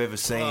sights I've ever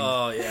seen.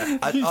 Oh, yeah.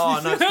 Oh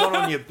no, it's got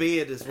on your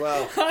beard as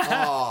well.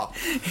 Oh,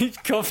 He's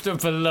coughed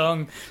up a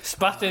lung,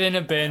 spat it in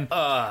a bin.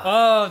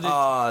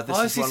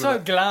 this is so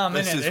glam,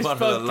 isn't it? This one of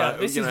the podcast.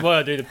 This is why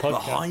I do the podcast.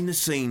 behind the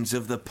scenes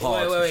of the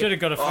pod. Wait. Should have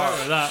got a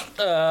photo of that.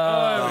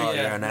 Oh,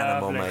 you're an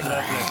animal, Lovely, mate.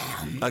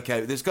 lovely.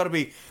 Okay, there's got to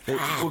be. We're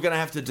going to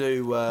have to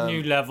do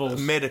New levels.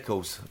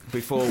 medicals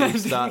before we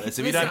start this.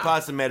 If you don't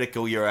pass the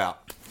medical, you're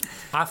out.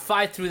 I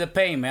fight through the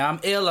pain, man. I'm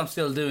ill. I'm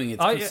still doing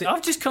it.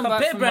 I've just come back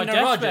Compare from Brendan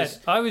my Rodgers.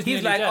 deathbed. He's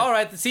nearly like, dead. all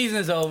right, the season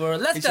is over.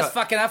 Let's He's just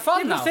like- fucking have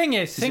fun Yeah, now. the thing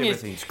is,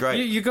 Everything's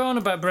great. You go on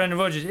about Brendan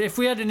Rodgers. If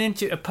we had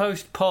a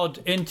post-pod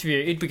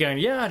interview, he'd be going,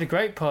 "Yeah, I had a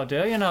great pod.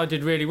 I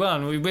did really well."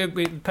 And we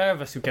the pair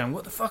of us would go,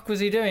 "What the fuck was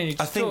he doing?" He I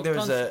just think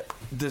talked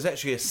there's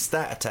actually a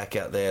stat attack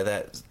out there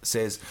that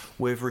says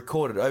we've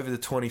recorded over the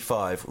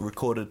 25,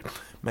 recorded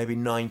maybe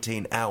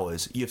 19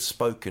 hours. You've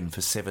spoken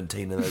for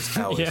 17 of those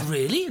hours. Yeah.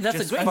 Really? That's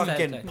Just a great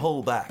fucking fact.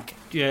 pull back.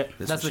 Yeah.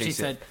 That's what she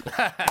said.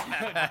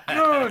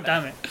 Oh,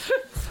 damn it!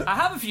 I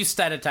have a few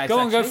stat attacks. Go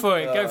on, go actually. for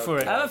it. Go for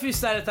it. I have a few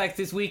stat attacks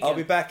this weekend. I'll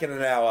be back in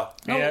an hour.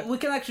 No, Yeah. we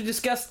can actually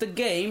discuss the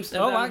games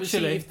and Oh, then we see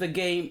actually.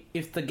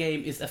 if the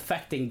game is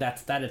affecting that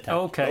stat attack.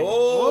 Okay.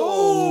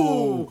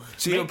 Oh,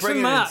 so you're Mix and bringing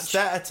in match.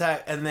 stat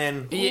attack and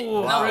then. Yeah,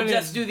 Ooh, no, brilliant.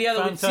 just do the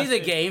other one. See the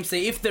Fantastic. game.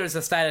 See if there is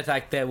a stat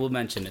attack there, we'll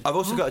mention it. I've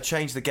also got to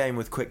change the game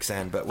with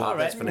quicksand, but All right.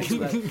 that's for next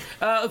week.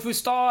 If we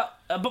start,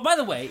 but by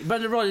the way,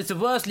 Brendan Rodgers is the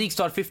worst league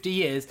start 50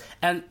 years,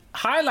 and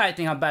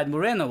highlighting how bad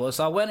Moreno was,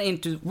 I went in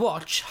to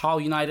watch how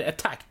United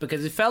attacked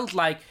because it felt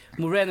like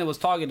Moreno was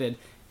targeted.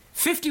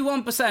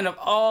 51% of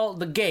all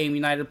the game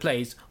United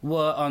plays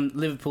were on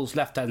Liverpool's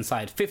left-hand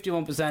side.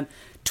 51%,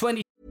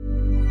 20.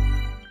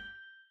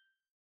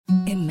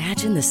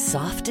 Imagine the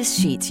softest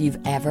sheets you've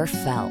ever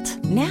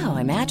felt. Now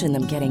imagine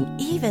them getting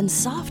even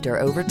softer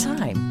over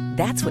time.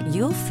 That's what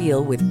you'll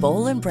feel with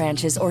Boll &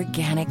 Branch's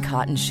organic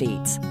cotton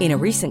sheets. In a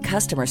recent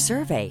customer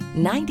survey,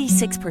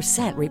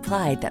 96%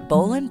 replied that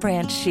Boll &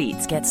 Branch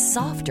sheets get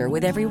softer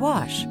with every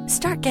wash.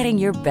 Start getting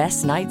your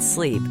best night's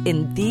sleep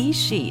in these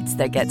sheets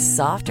that get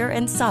softer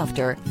and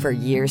softer for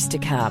years to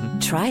come.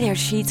 Try their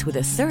sheets with a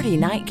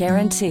 30-night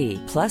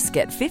guarantee. Plus,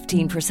 get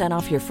 15%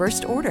 off your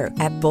first order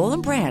at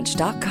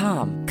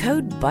bollandbranch.com.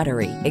 Code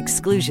BUTTERY.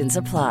 Exclusions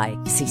apply.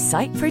 See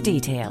site for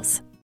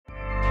details.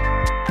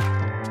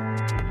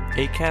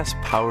 Acast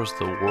powers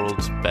the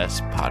world's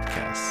best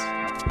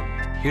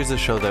podcasts. Here's a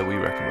show that we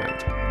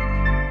recommend.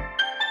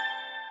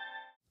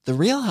 The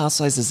Real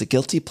Housewives is a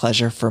guilty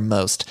pleasure for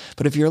most,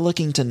 but if you're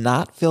looking to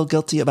not feel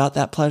guilty about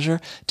that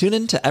pleasure, tune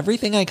in to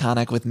Everything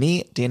Iconic with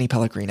me, Danny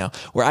Pellegrino,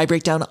 where I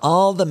break down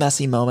all the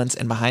messy moments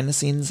and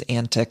behind-the-scenes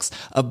antics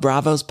of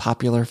Bravo's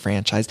popular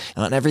franchise.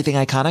 And on Everything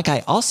Iconic,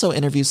 I also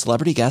interview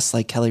celebrity guests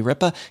like Kelly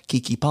Ripa,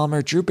 Keke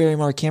Palmer, Drew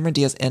Barrymore, Cameron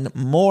Diaz, and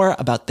more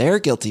about their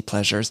guilty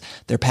pleasures,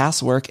 their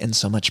past work, and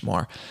so much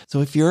more.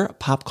 So if you're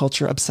pop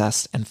culture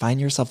obsessed and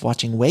find yourself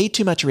watching way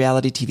too much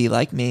reality TV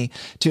like me,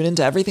 tune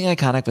into Everything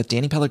Iconic with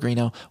Danny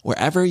Pellegrino,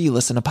 wherever you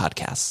listen to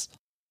podcasts.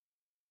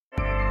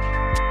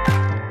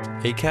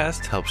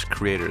 Acast helps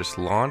creators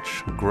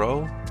launch,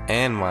 grow,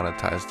 and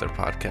monetize their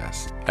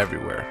podcasts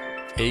everywhere.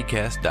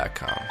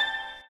 Acast.com.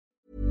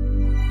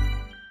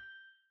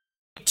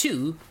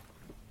 2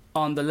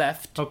 on the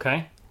left,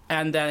 Okay.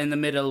 and then in the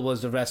middle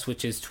was the rest,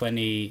 which is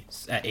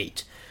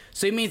 28.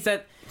 So it means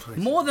that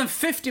more than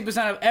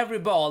 50% of every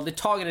ball they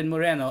targeted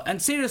Moreno.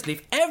 And seriously,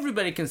 if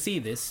everybody can see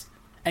this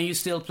and you're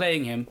still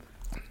playing him,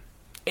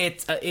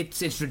 it's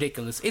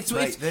ridiculous. It's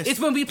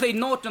when we played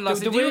Norton last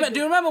season. Do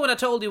you remember what I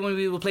told you when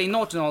we were playing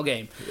Norton all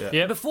game?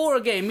 Yeah. Before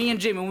a game, me and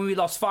Jimmy, when we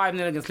lost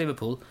 5-0 against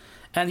Liverpool,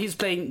 and he's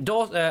playing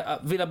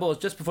Villa-Boas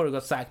just before he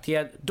got sacked. He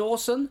had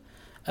Dawson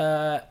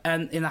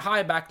and in a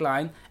high back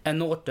line and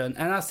Norton.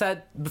 And I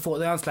said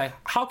before, I was like,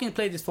 how can you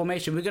play this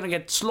formation? We're going to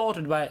get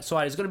slaughtered by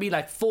Suarez. It's going to be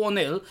like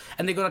 4-0,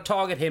 and they're going to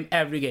target him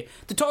every game.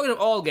 To target him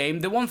all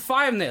game, they won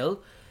 5-0.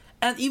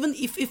 And even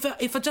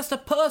if just a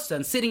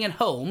person sitting at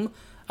home,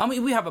 I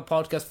mean, we have a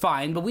podcast,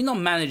 fine, but we're not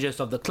managers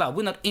of the club.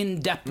 We're not in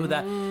depth with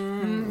that.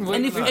 And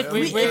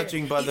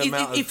Judging by the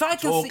amount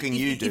of talking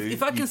you do,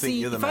 if I can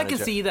see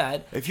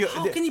that,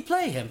 how can you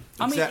play him?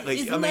 Exactly.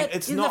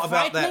 It's not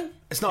about that.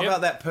 It's not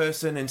about that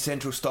person in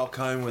central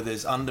Stockholm with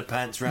his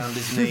underpants round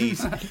his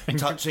knees,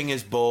 touching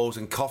his balls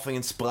and coughing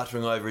and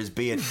spluttering over his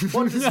beard.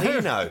 What does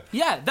he know?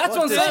 Yeah, that's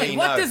what I'm does saying. he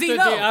What know? does he The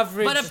know?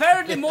 average- But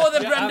apparently more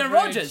than the Brendan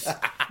average- Rodgers.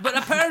 But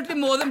apparently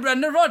more than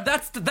Brendan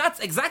Rodgers. That's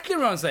exactly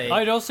what I'm saying.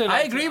 I'd also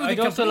like to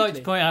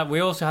completely. point out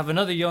we also have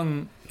another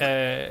young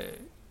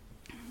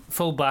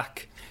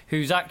fullback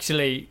who's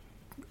actually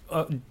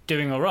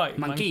doing all right.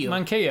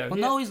 Manquillo. Well,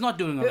 no, he's not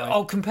doing all right.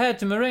 Oh, compared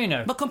to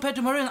Moreno. But compared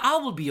to Moreno, I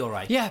will be all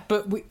right. Yeah,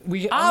 but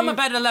I'm a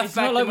better left it's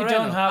back not like than we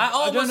don't Moreno. have. I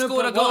almost don't know,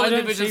 scored a but goal I in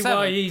don't Division see 7.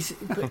 why he's.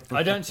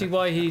 I don't see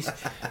why he's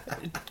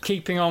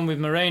keeping on with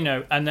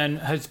Moreno and then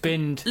has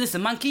been.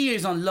 Listen, Manquillo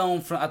is on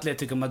loan from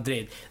Atletico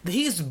Madrid.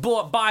 He's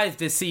buys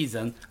this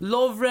season.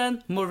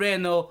 Lovren,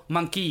 Moreno,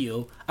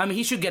 Manquillo. I mean,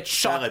 he should get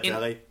shot.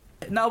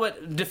 Now,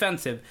 but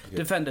defender.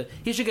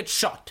 He should get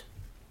shot.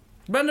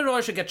 Brendan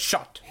Rodgers should get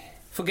shot.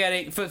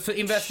 for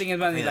investing in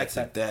money like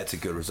that. That's a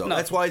good result. No.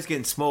 That's why he's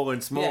getting smaller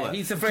and smaller. Yeah,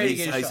 he's afraid to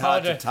get He's shot.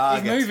 hard to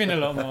target. He's moving a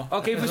lot more.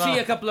 Okay, if we as well. see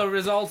a couple of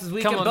results this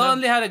weekend. on,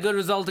 Burnley had a good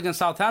result against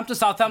Southampton.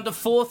 Southampton,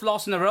 4th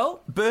loss in a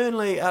row.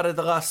 Burnley, out of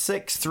the last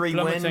 6, 3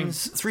 Plummeting.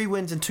 wins. 3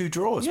 wins and 2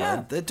 draws, Yeah.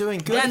 man. They're doing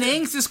good. Dan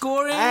Ings is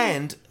scoring.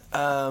 And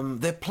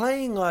they're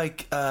playing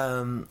like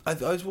I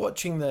was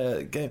watching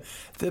the game.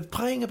 They're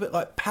playing a bit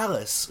like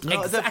Palace.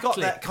 No, they've got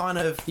Exactly. that kind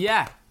of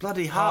Yeah.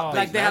 bloody heartbeat.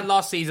 Like they man. had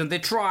last season. They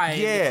tried.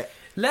 Yeah.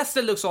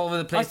 Leicester looks all over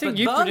the place. I think but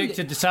you Burnley-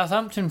 predicted the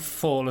Southampton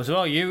fall as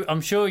well.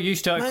 I'm sure you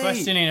started Mate.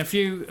 questioning a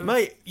few.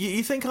 Mate,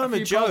 you think I'm a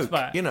few pods joke?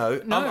 back. You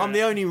know, No. I'm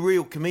the only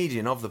real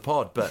comedian of the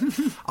pod, but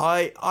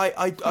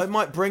I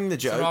might bring the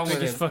joke. wrong with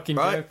Biggest him? fucking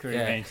Right? joker,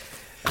 Yeah.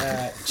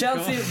 mate.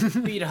 Chelsea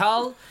beat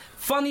Hull.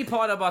 Funny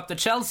part about the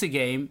Chelsea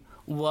game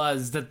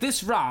was that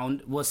this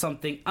round was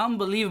something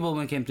unbelievable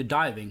when it came to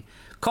diving.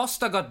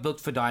 Costa got booked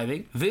for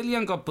diving.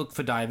 Willian got booked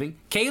for diving.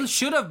 Cahill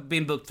should have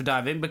been booked for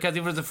diving because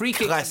it was a free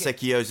kick. Classic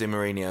Jose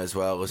Mourinho as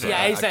well. Was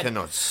Yeah, he I said,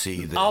 cannot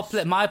see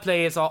this. My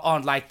players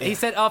aren't like that. He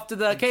said after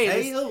the Cahill.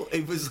 Cahill,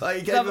 it was like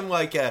he gave him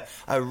like a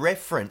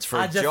reference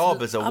for a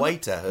job as a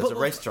waiter at a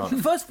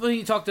restaurant. First, when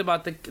he talked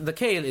about the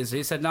Cahill,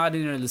 he said, "No, I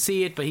didn't really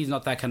see it, but he's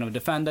not that kind of a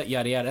defender."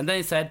 Yada yada. And then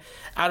he said,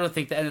 "I don't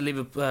think that any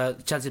Liverpool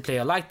Chelsea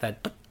player like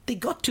that." But they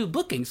got 2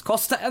 bookings.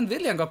 Costa and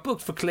Willian got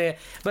booked for clear,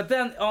 but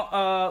then,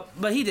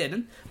 but he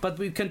didn't. But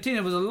we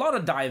continued with a lot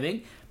of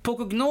diving.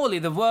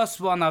 Pocognoli, the worst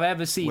one I've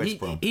ever seen. West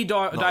Brom. He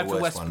Not dived the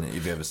for worst West one Brom. that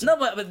you've ever seen. No,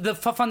 but the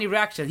funny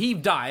reaction. He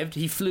dived,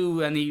 he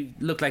flew, and he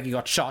looked like he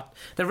got shot.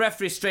 The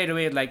referee straight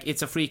away, like,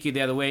 it's a free kick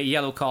the other way,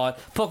 yellow card.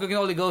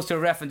 Pocognoli goes to a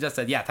ref and just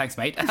said, "Yeah, thanks,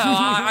 mate.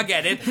 I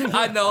get it.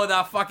 I know that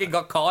I fucking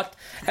got caught."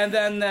 And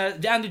then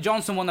Andy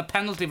Johnson won a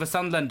penalty for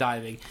Sunderland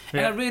diving.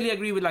 And I really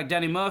agree with, like,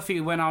 Danny Murphy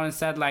who went out and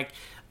said, like,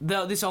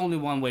 there's only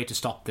one way to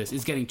stop this.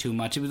 It's getting too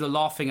much. It was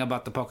laughing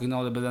about the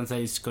Pocognoli, but then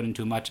saying it's getting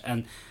too much,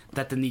 and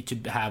that they need to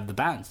have the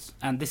bans.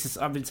 And this is,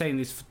 I've been saying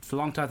this for a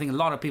long time. I think a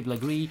lot of people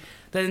agree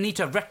that they need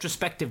to have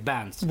retrospective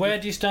bans. Where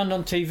do you stand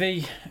on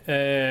TV?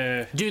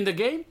 During the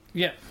game?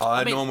 Yeah.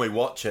 I mean- normally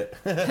watch it.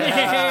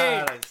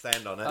 I don't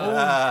stand on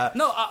it.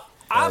 No,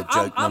 I'm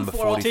Joke number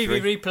for all 43.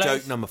 TV replays.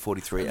 Joke number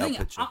 43. Al thing,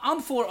 Pacino. I'm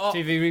for all,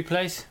 TV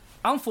replays.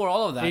 I'm for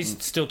all of that. He's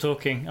still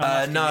talking. I'm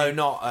asking No, you.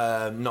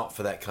 not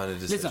for that kind of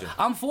decision. Listen,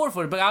 I'm for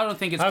it, but I don't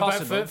think it's How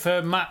possible. about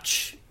for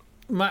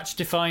match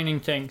defining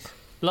things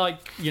like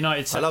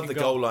United? I love the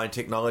goal line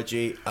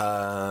technology.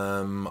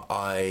 I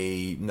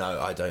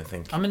don't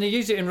think. I mean, they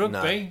use it in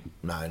rugby.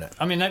 No.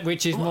 I mean,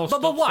 which is more.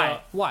 but why?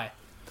 stop-start. Why?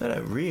 They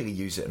don't really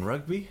use it in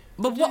rugby.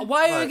 But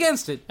why are you Like-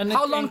 against it? And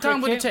How in long time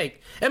would it cricket-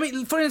 take? I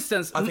mean, for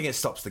instance, I think it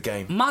stops the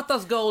game.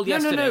 Mata's goal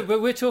yesterday. No.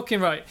 But we're talking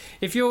right.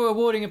 If you're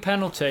awarding a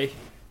penalty,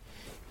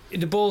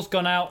 the ball's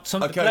gone out.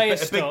 Some Okay, players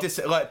but a big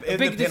stop. in the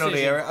penalty decision.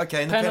 area.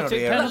 Okay, in the penalty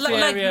area. penalty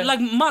area.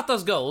 Like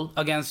Mata's goal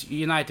against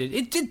United,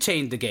 it did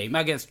change the game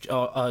against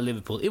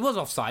Liverpool. It was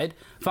offside.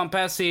 Van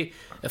Persie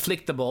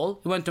flicked the ball.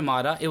 He went to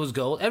Mata. It was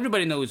goal.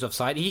 Everybody knows it's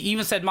offside. He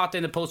even said Mata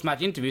in the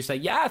post-match interview, he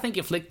said, "Yeah, I think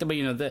he flicked it,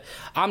 but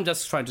I'm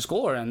just trying to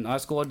score, and I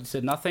scored." He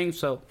said nothing,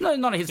 so no,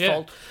 not his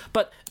fault.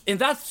 But in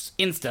that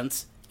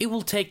instance, it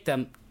will take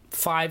them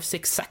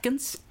 5-6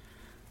 seconds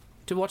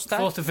to watch that.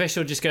 Fourth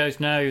official just goes,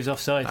 "No, he was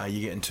offside."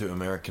 You're getting too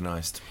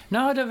Americanized.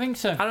 No, I don't think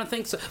so. I don't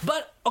think so.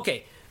 But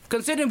okay,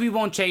 considering we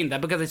won't change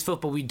that because it's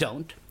football, we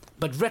don't.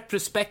 But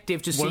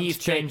retrospective to see Won't if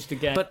change the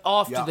game. But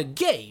after Yeah. the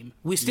game,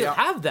 we still Yeah.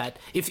 have that.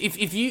 If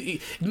you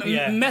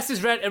Yeah.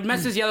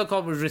 Messi's yellow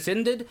card was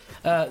rescinded,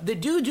 they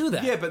do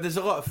that. Yeah, but there's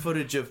a lot of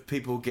footage of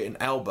people getting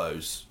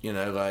elbows.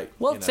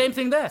 Well, same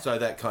thing there. So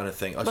that kind of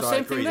thing. But So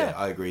same thing there.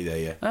 I agree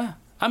there. Yeah.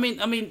 I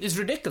mean, it's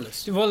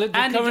ridiculous. Well, the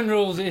And current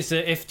rules is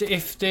that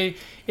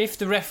if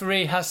the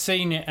referee has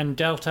seen it and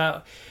dealt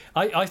out,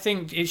 I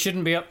think it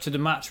shouldn't be up to the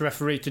match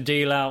referee to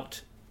deal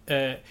out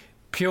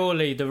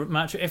purely the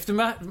match. If the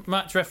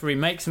match referee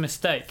makes a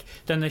mistake,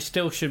 then they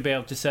still should be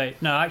able to say,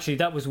 "No, actually,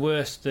 that was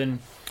worse than."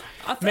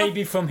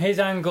 Maybe from his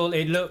angle,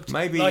 it looked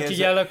like a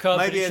yellow card,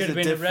 but it should have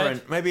been a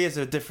red. Maybe it's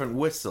a different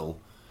whistle.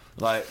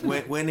 Like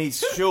when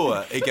he's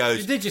sure, he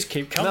goes. They just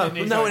keep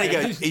coming. No, when he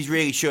goes, he's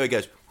really sure. He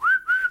goes,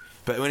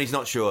 but when he's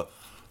not sure,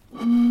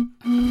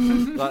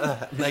 like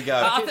that, they go.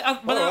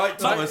 All right,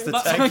 Thomas, to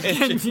take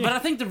it. But I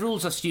think the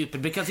rules are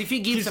stupid because if he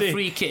gives a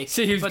free kick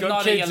see who's but got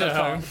not a kids yellow at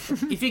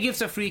card, if he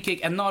gives a free kick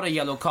and not a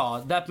yellow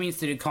card, that means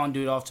that you can't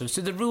do it afterwards.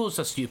 So the rules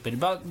are stupid.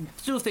 But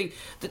I still think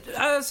that,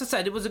 as I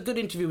said, it was a good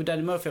interview with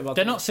Danny Murphy about.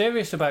 They're not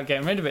serious about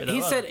getting rid of it.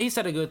 Though, He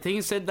said a good thing.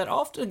 He said that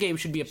after the game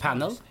should be a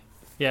panel,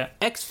 yeah.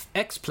 ex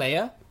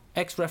player,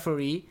 ex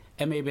referee,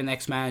 and maybe an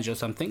ex manager or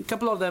something. A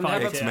couple of them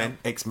have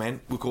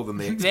X-Men. We'll call them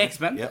the X-Men. the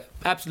X-Men. Yep.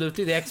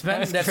 Absolutely, the X-Men.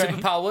 That's They have great.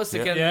 superpowers. They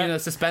can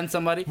suspend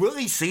somebody. Will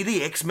he see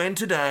the X-Men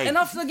today? And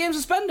after the game,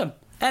 suspend them.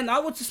 And I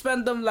would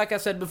suspend them, like I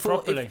said before.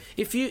 Properly.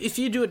 If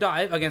you do a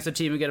dive against a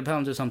team, you get a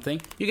penalty or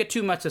something, you get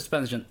 2 match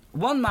suspension.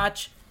 1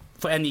 match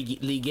for any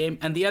league game,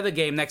 and the other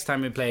game next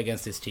time you play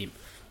against this team.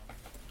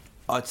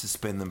 I'd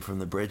suspend them from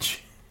the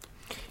bridge.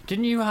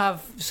 Didn't you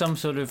have some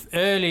sort of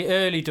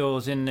early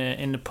doors in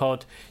the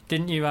pod?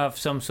 Didn't you have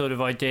some sort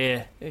of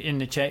idea in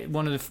the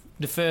one of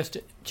the first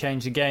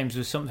change of games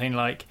was something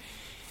like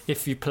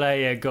if your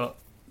player got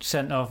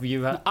sent off,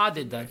 I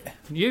did that.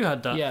 You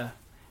had that. Yeah.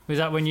 Was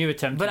that when you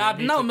attempted? But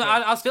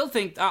I still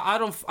think I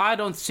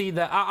don't see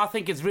that. I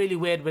think it's really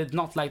weird, but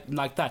not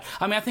like that.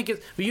 I mean, I think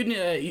it's.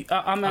 I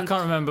can't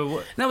remember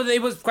what. No, but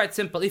it was quite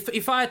simple.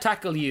 If I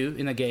tackle you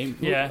in a game,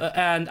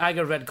 and I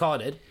get red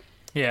carded,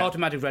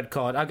 automatic red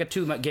card, I get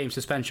 2 game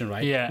suspension,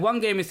 right? Yeah. 1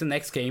 game is the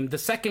next game. The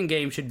second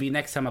game should be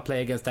next time I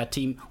play against that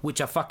team,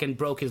 which I fucking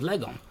broke his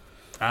leg on.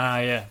 Ah,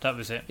 yeah, that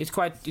was it. It's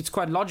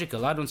quite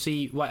logical. I don't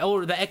see why.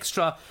 Or the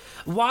extra.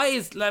 Why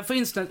is, like, for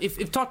instance,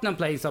 if Tottenham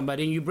plays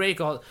somebody and you break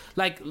all,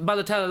 like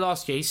Balotelli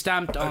last year, he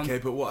stamped on. Okay,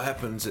 but what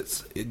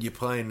happens? You're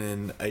playing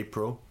in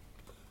April.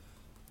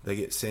 They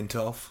get sent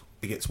off.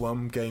 He gets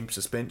 1 game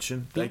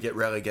suspension. They get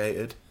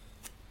relegated,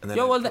 and then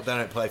they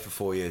don't play for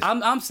 4 years.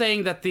 I'm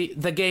saying that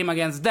the game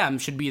against them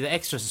should be the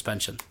extra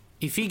suspension.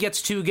 If he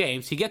gets 2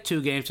 games, he gets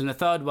 2 games, and the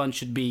third one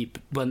should be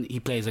when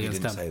he plays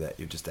against them. You didn't say that.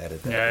 You just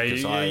added that.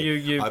 Yeah,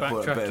 you're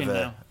backtracking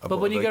now. But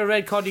when you get a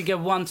red card, you get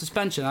 1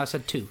 suspension. I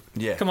said 2.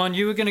 Yeah. Come on,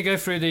 you were going to go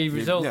through the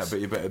results. Yeah, but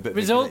you're a bit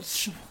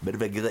results. Bit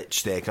of a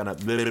glitch there, kind of.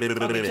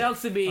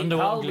 Chelsea beat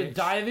Hull with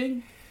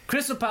diving.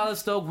 Crystal Palace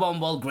Stoke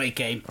 1-1, great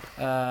game.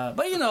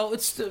 But you know,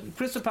 it's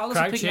Crystal Palace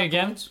are picking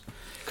up points.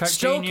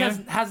 Stoke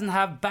hasn't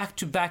had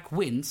back-to-back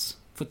wins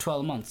for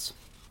 12 months.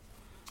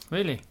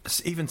 Really?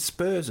 Even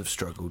Spurs have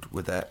struggled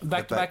with that.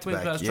 Back-to-back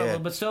wins have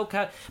struggled,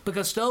 but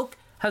because Stoke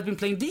has been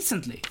playing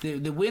decently.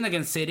 They win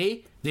against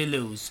City, they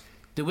lose.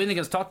 They win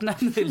against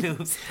Tottenham, they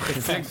lose.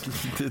 I've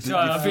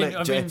been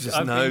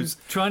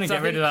trying to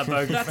get rid of that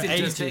bogus for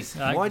ages.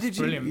 Why did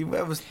you? He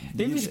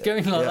was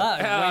going like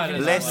that.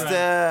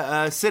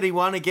 Leicester City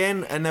won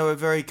again, and they were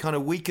very kind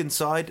of weakened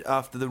side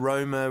after the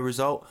Roma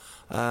result.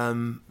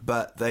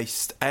 But they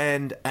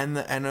and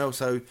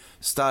also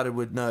started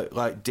with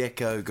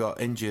Deco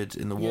got injured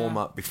in the warm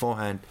up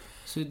beforehand.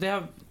 So they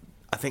have.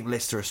 I think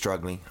Leicester are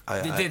struggling.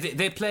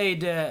 They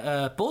played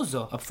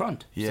Bozo up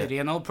front. City,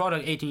 an old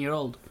product,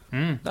 18-year-old.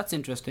 That's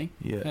interesting.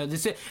 Yeah.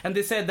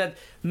 They said that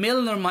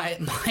Milner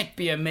might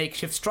be a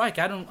makeshift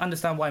striker. I don't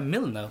understand why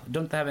Milner.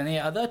 Don't they have any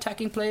other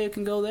attacking player who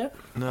can go there?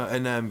 No,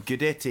 and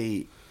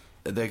Guidetti.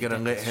 They're going to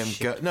let him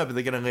go. No, but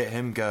they're going to let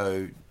him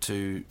go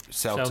to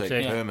Celtic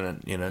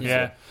permanent. You know.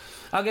 Yeah.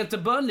 Against the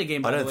Burnley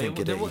game, by I the don't way,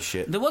 think Guidetti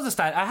shit. There was a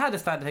stat. I had a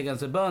stat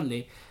against the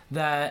Burnley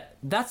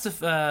that's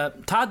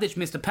Tadic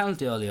missed a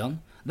penalty early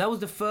on. That was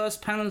the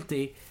first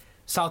penalty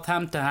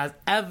Southampton has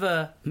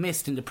ever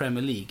missed in the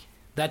Premier League.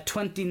 That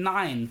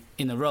 29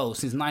 in a row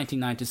since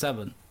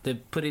 1997. They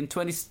put in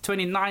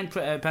 29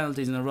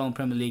 penalties in a row in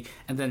Premier League,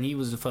 and then he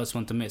was the first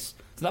one to miss.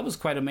 So that was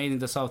quite amazing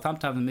that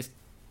Southampton haven't missed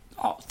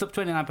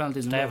 29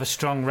 penalties in a row. They have a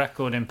strong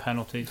record in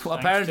penalties. Well,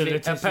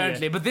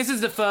 apparently. But this is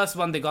the first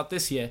one they got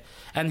this year.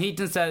 And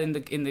Heaton said in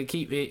the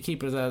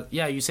keeper,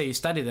 you say you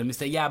studied them. He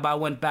said, but I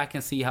went back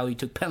and see how he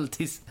took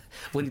penalties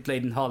when he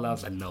played in Hull. I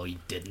was like, no, he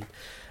didn't.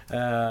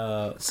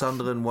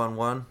 Sunderland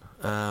 1-1.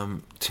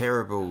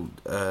 Terrible.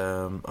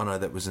 Oh no,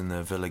 that was in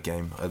the Villa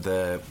game.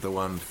 The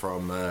one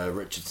from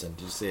Richardson.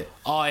 Did you see it?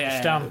 Oh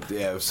yeah, Stamp.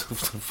 Yeah, it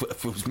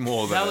was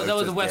more than that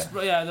was the West.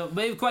 Yeah,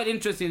 quite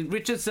interesting.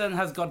 Richardson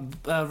has got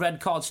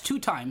red cards 2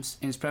 times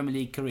in his Premier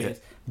League career. Yeah.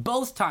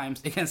 Both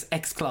times against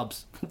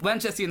ex-clubs.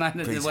 Manchester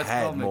United and West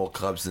had Bromwich. more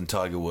clubs than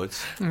Tiger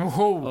Woods.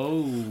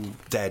 Oh.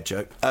 Dad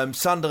joke.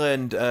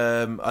 Sunderland.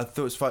 I thought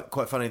it was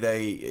quite funny.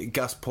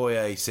 Gus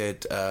Poyet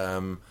said.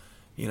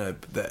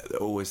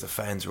 Always the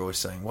fans are always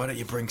saying, why don't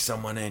you bring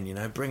someone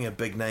in, bring a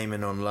big name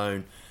in on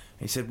loan.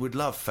 He said, we'd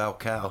love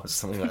Falcao or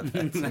something like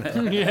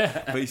that.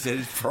 Yeah. But he said,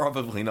 it's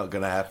probably not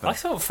going to happen. I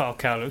thought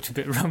Falcao looked a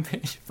bit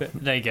rubbish, but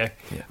there you go.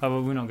 Yeah. Oh,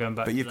 well, we're not going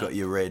back But you've got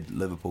your red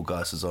Liverpool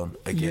glasses on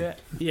again.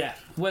 Yeah.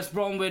 West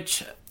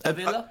Bromwich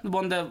Villa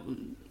won the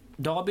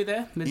derby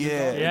there.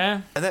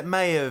 Yeah. And that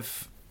may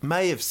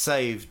have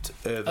saved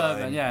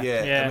Irvine.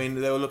 Yeah. I mean,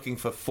 they were looking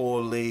for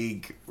 4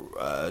 league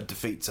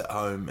defeats at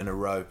home in a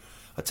row.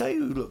 I tell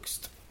you who looks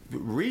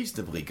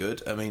reasonably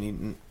good. I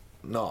mean,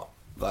 not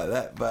like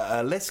that,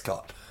 but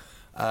Lescott.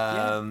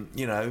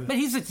 But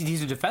he's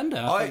a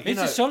defender. He's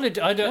a solid.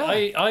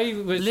 I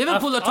was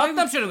Liverpool or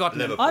Tottenham should have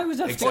gotten him. I was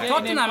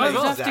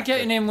after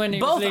getting him when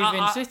he was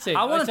leaving City.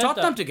 I wanted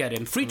Tottenham to get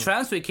him. Free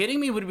transfer. Are you kidding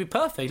me? Would be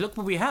perfect. Look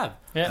what we have.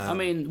 Yeah. I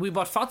mean, we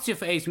bought Fazio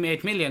for 8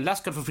 million.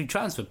 Lescott for free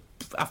transfer.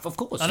 Of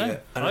course. I know. Yeah.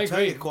 And I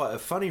tell you, quite a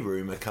funny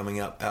rumour coming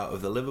up out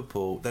of the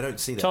Liverpool. They don't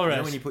see that.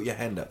 Torres. When you put your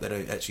hand up, they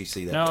don't actually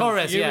see that. No,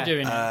 Torres, you were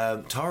doing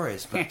it.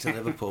 Torres back to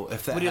Liverpool.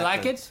 If that would you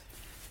like it?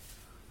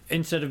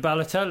 Instead of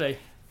Balotelli,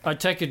 I'd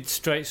take a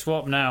straight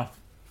swap now,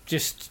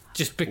 just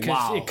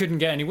because it couldn't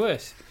get any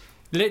worse.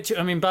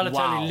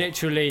 Balotelli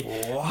literally.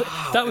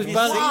 Wow. That was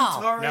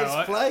Balotelli.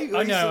 Torres play?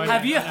 I know.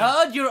 Have you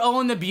heard your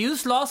own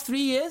abuse last 3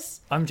 years?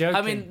 I'm joking.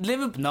 I mean,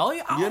 Liverpool. No,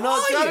 you're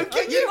not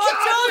joking. You're not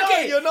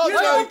joking. You're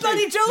not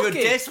bloody joking.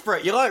 You're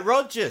desperate. You're like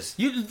Rodgers.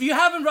 You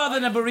haven't rather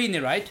than a Barini,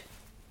 right?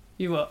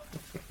 You what?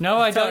 No,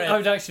 I don't. I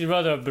would actually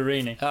rather have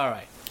Barini. All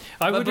right.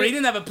 But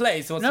Mourinho never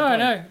plays, so what's the No,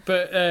 point? I know,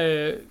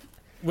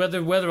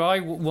 but whether I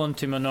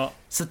want him or not,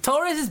 So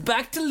Torres is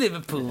back to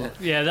Liverpool.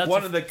 yeah, that's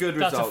One of the good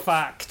That's results. a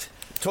fact.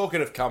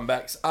 Talking of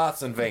comebacks,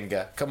 Arsene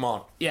Wenger, come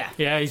on. Yeah.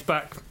 Yeah, he's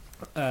back,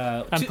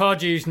 and to-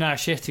 Pardew's now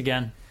shit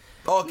again.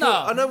 Oh, cool. No.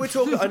 I know we're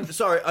talking.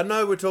 I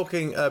know we're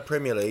talking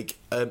Premier League,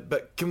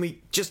 but can we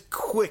just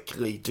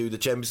quickly do the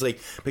Champions League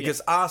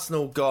because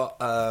Arsenal got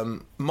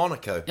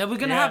Monaco. Yeah, we're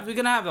gonna Yeah. have. We're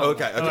gonna have. Okay, We're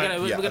okay, gonna, yeah,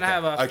 we're gonna okay.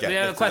 have a. Okay, we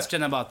have a let's do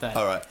question about that.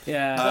 All right.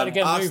 Yeah. Gotta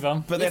get a move on.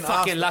 But You're then fucking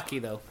Arsenal, lucky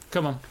though.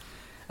 Come on.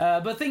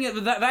 But the thing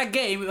is, that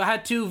game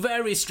had two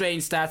very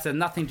strange stats and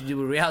nothing to do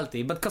with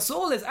reality. But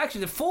Cazorla is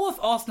actually the fourth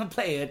Arsenal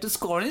player to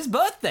score on his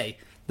birthday.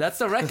 That's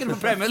the record for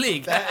Premier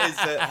League. That is.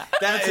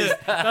 That's a You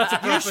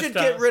proper should stat.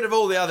 get rid of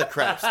all the other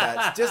crap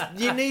stats. Just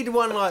you need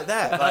one like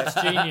that, like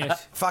That's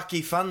genius.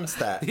 fucky fun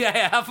stat.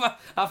 Yeah,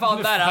 I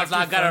found that. I was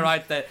like, I gotta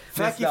write that.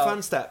 Fucky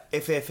fun stat.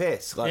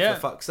 FFS, like Yeah.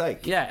 for fuck's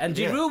sake. Yeah, and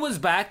Giroud was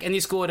back and he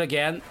scored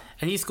again.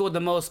 And he scored the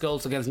most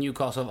goals against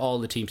Newcastle of all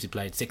the teams he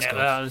played. 6 Yeah,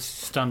 goals. that's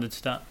standard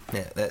stat.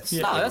 Yeah, that's.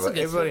 No, that's a good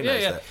everybody Yeah,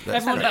 knows yeah. that.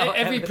 That's Everyone,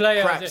 every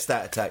player. crap has it.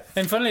 stat attack.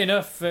 And funnily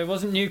enough,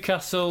 wasn't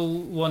Newcastle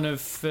one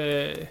of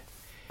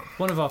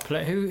our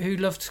players who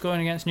loved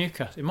scoring against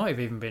Newcastle? It might have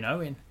even been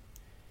Owen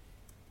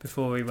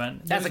before we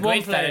went. There That's a was one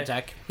great stat player-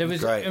 attack. There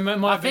was. Great.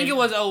 I think it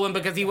was Owen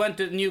because he went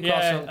to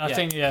Newcastle. Yeah, I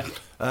think yeah.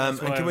 And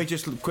why can I- we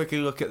just quickly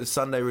look at the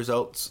Sunday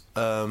results?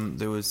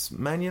 There was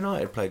Man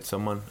United played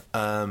someone.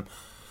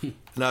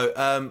 No,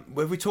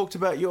 have we talked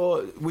about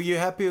your? Were you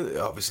happy?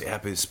 Obviously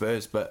happy with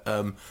Spurs, but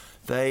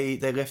they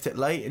left it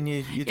late, and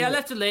you did Yeah, it.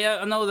 left it late.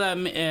 I know that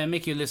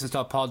Mickey, who listens to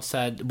our pod,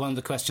 said one of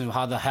the questions was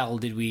how the hell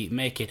did we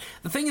make it?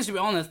 The thing is, to be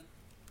honest,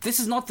 this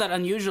is not that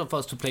unusual for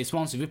us to play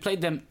Swansea. We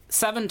played them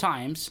 7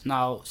 times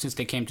now since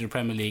they came to the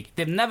Premier League.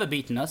 They've never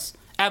beaten us,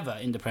 ever,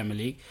 in the Premier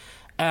League.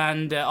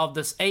 And of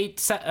this 8,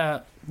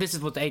 this is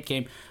what the 8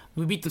 game,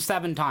 we beat them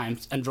 7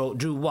 times and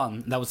drew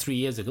 1. That was 3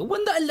 years ago.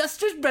 When the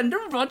illustrious Brendan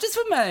Rodgers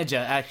was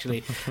manager,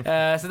 actually. So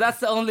that's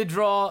the only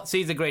draw. So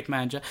he's a great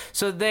manager.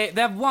 So they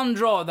have 1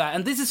 draw there.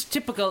 And this is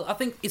typical. I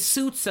think it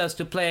suits us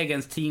to play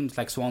against teams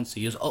like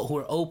Swansea, who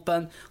are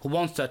open, who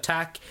wants to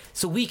attack,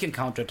 so we can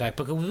counter-attack.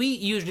 Because we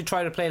usually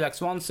try to play like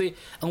Swansea,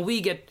 and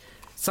we get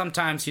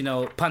sometimes,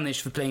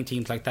 punished for playing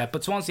teams like that.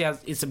 But Swansea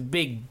it's a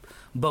big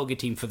bogey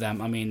team for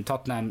them. I mean,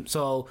 Tottenham.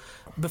 So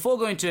before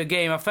going to a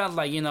game, I felt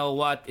like, you know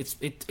what, it's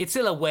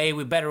still away,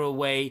 we're better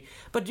away.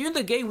 But during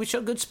the game, we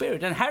showed good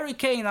spirit. And Harry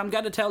Kane, I'm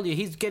going to tell you,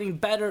 he's getting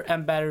better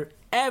and better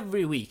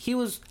every week. He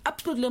was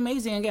absolutely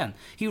amazing again.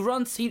 He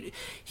runs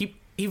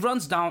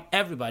down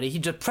everybody. He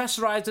just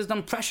pressurizes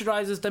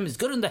them. He's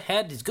good in the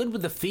head. He's good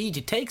with the feet.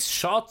 He takes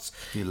shots.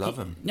 You love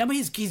him. Yeah, but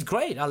he's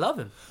great. I love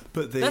him.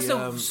 But the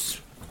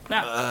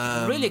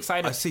really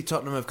excited. I see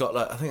Tottenham have got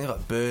I think they've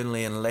got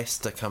Burnley and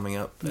Leicester coming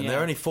up, and Yeah. they're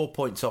only 4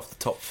 points off the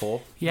top 4.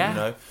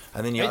 Yeah.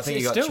 And then I It's- think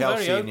you it's got still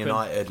very Chelsea and open.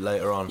 United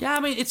later on. Yeah, I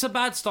mean, it's a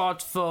bad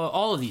start for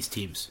all of these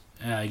teams.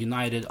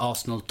 United,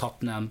 Arsenal,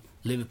 Tottenham,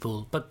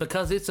 Liverpool. But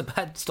because it's a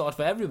bad start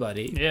for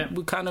everybody, Yeah.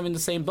 we're kind of in the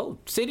same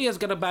boat. City has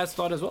got a bad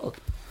start as well.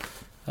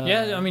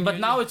 Yeah, I mean, But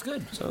now it's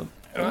good. So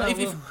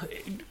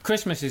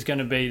Christmas is going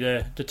to be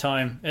the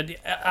time.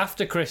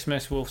 After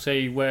Christmas, we'll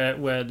see where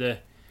the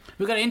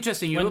we've got an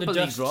interesting when Europa the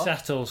League dust draw.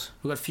 We've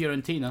We've got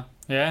Fiorentina.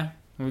 Yeah,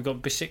 and we've got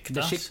Besiktas.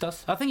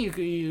 Besiktas. I think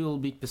you'll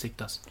beat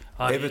Besiktas.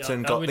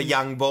 Everton I got the wouldn't-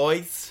 young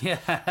boys.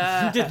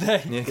 Yeah. Did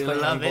they? Yeah, I the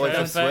love young boys it.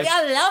 are sweet. Yeah,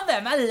 I love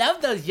them. I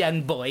love those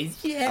young boys.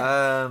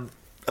 Yeah.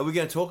 Are we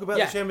going to talk about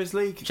Yeah. the Champions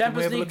League? Can we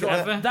Champions have a League look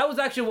at draw. that? That was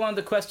actually one of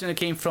the questions that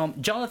came from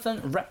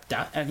Jonathan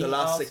Repta. And he The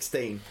last asked-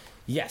 16.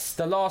 Yes,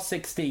 the last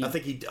 16. I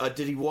think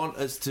did he want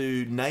us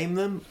to name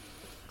them?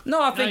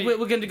 No, I think No,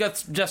 we're going to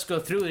just go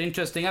through it.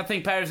 Interesting. I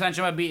think Paris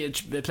Saint-Germain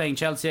be playing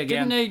Chelsea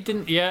again.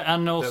 Didn't yeah,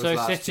 and also was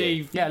last City,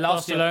 year. Yeah,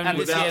 last year. Barcelona. And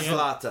this Without year-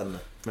 Zlatan,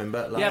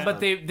 remember? Yeah, but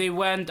they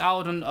went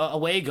out on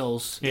away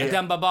goals. Yeah.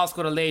 Then Baba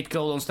scored a late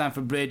goal on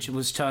Stamford Bridge,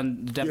 was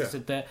turned the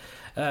deficit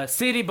there.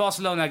 City,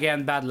 Barcelona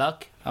again, bad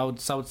luck. I would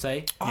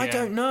say. I Yeah.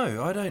 don't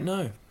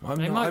know.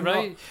 They might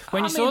right.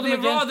 When you saw them they'd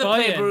against rather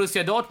play Bayern,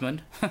 Borussia Dortmund.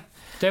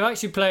 they've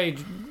actually played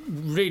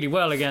really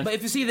well against. But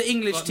if you see the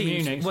English Like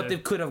teams, Munich, what so- they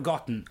could have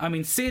gotten. I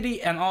mean,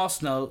 City and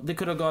Arsenal, they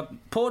could have got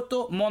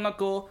Porto,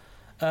 Monaco,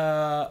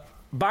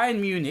 Bayern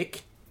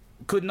Munich.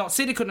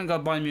 City couldn't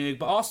have got Bayern Munich,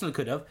 but Arsenal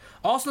could have.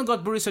 Arsenal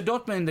got Borussia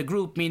Dortmund in the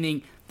group,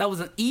 meaning that was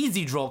an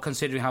easy draw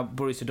considering how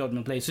Borussia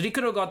Dortmund plays. So they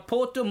could have got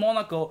Porto,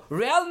 Monaco,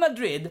 Real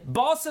Madrid,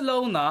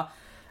 Barcelona,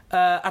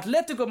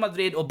 Atletico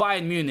Madrid, or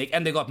Bayern Munich,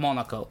 and they got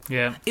Monaco.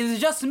 Yeah. Is it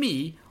just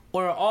me,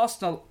 or are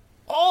Arsenal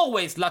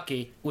always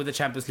lucky with the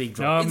Champions League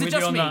No, draw? I'm Is it with you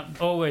just on me?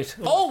 that. Always.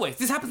 Always.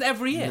 This happens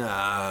every year.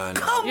 No.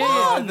 Come Yeah,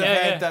 on! They've Yeah,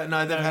 had yeah. that,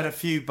 no, they've had a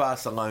few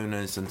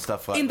Barcelonas and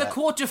stuff like In the that.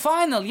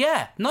 quarterfinal,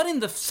 yeah. Not in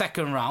the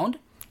second round.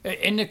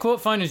 In the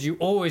quarterfinals, you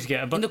always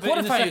get. But In the but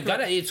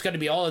quarterfinal, it's got to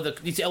be all of the.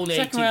 It's only 8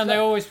 second teams round, they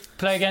left. always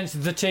play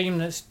against the team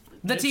that's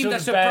The team sort that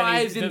of barely-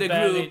 surprised in the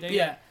barely- group.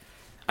 Yeah.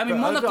 I mean, But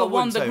Monaco I won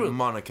wouldn't the say group.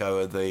 Monaco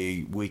are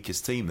the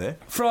weakest team there.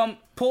 From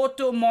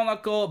Porto,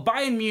 Monaco,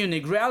 Bayern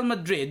Munich, Real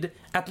Madrid,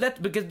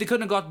 because they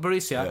couldn't have got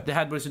Borussia. Yeah. They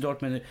had Borussia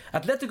Dortmund.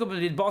 Atletico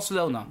Madrid,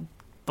 Barcelona.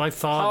 By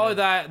far. How are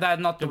that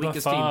not the By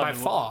weakest far, team? By they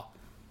were. far.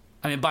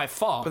 I mean, by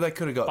far. But they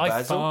could have got by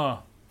Basel.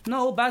 far.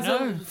 No, Basel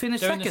No,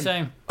 finished they're in the second.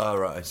 same. Oh,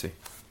 right, I see.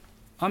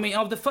 I mean,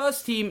 of the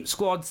first team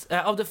squads,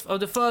 of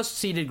the first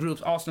seeded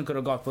groups, Arsenal could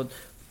have got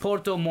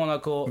Porto,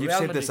 Monaco, You've Real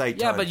said Madrid. this 8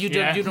 Yeah, times. but you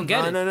Yeah. don't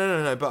get it.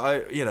 No. But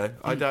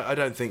I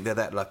don't think they're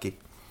that lucky.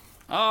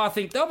 Oh, I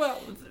think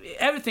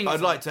everything.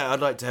 I'd like to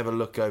have a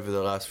look over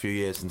the last few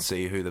years and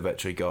see who they've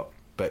actually got.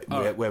 But we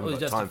haven't got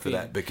just time a for few.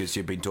 that because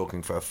you've been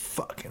talking for a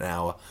fucking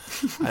hour.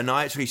 And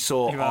I actually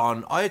saw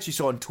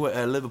on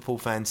Twitter a Liverpool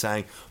fan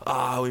saying,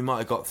 we might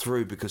have got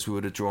through because we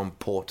would have drawn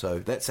Porto.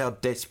 That's how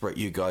desperate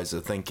you guys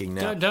are thinking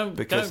now. Don't-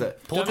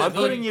 I'm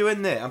putting you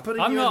in there.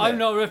 I'm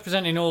not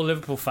representing all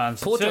Liverpool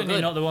fans. Porto Certainly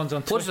good. not the ones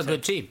on Twitter. Porto's a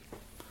good team.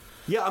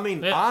 Yeah, I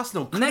mean, Yeah.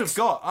 Arsenal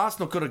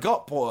could have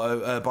got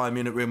Porto, Bayern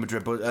Munich, Real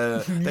Madrid, but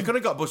they could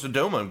have got Borussia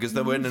Dortmund because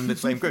they were in the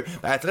same group.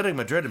 Atletico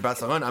Madrid and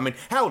Barcelona. I mean,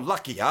 how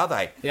lucky are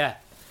they? Yeah.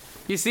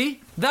 You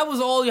see, that was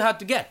all you had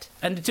to get,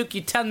 and it took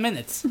you 10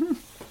 minutes.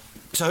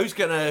 So who's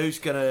gonna?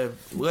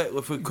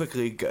 If we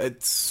quickly,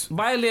 it's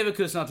Bayer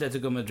Leverkusen,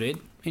 Atletico Madrid.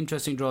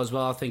 Interesting draw as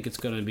well. I think it's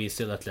going to be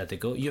still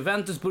Atletico.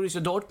 Juventus,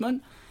 Borussia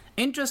Dortmund.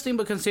 Interesting,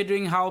 but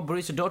considering how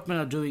Borussia Dortmund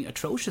are doing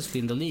atrociously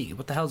in the league,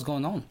 what the hell's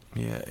going on?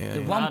 yeah.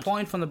 They're 1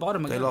 point from the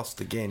bottom again. They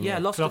lost again. Yeah,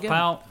 lost Klopp again.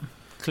 out.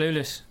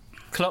 Clueless.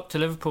 Klopp to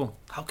Liverpool.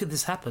 How could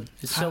this happen?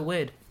 It's so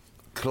weird.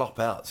 Klopp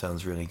out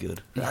sounds really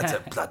good. That's a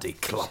bloody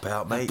Klopp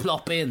out, mate.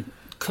 Plop in.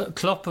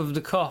 Klopp of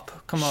the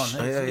cop. Come on.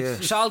 Yeah.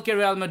 Schalke,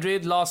 Real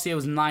Madrid. Last year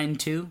was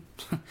 9-2.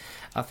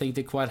 I think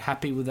they're quite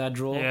happy with that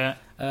draw. Yeah.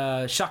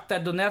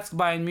 Shakhtar Donetsk,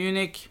 Bayern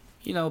Munich.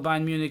 You know,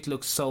 Bayern Munich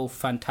looks so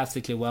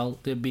fantastically well.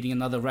 They're beating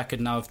another record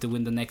now if they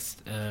win the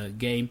next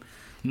game.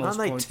 Aren't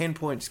they points. 10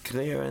 points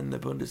clear in the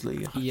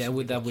Bundesliga? Yeah,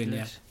 with that win,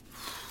 yeah.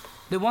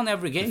 They won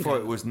every game. Before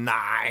it was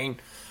 9.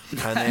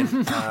 And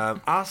then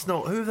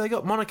Arsenal, who have they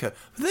got? Monaco.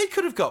 They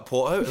could have got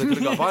Porto. They could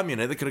have got Bayern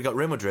Munich. They could have got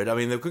Real Madrid. I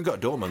mean, they could have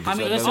got Dortmund. I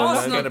mean,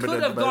 Arsenal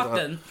could have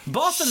gotten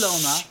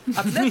Barcelona,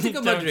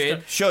 Atletico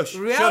Madrid, Shush,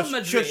 Real shush,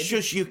 Madrid,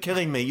 shush, you're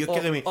killing me. You're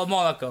killing me. or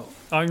Monaco.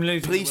 I'm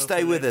losing. Please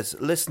stay with us,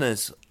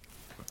 listeners.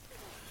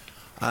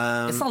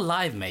 It's not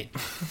live, mate.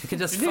 You can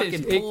just It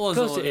is. fucking pause.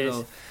 Of course or, it you is.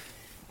 know.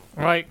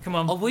 Right, come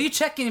on. Or were you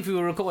checking if we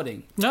were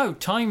recording? No,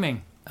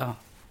 timing. Oh.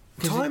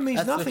 Time means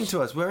that's nothing what-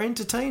 to us. We're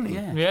entertaining.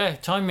 Yeah. Yeah,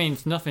 time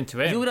means nothing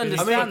to him. You would Because he's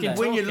understand fucking that.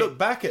 When you talking. look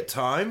back at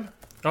time,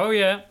 Oh,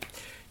 yeah.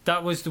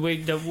 That was the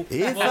week that...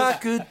 if I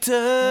could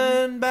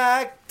turn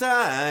back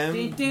time.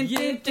 Din,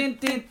 din, din,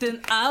 din,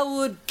 din, I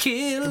would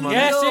kill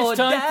Yes, your it's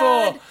time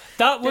dad. for...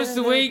 That was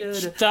the week.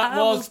 That I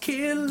was will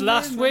kill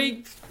last him.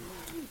 week.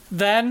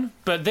 Then,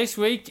 but this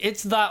week,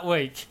 it's that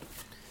week.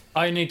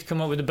 I need to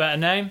come up with a better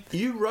name.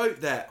 You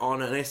wrote that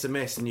on an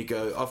SMS and you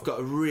go, I've got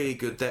a really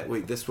good that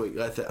week, this week.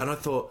 And I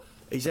thought,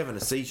 he's having a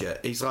seizure.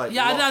 He's like,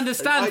 Yeah, I didn't lost.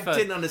 understand I first.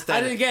 didn't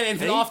understand. I didn't get it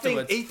until And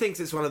afterwards. He thinks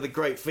it's one of the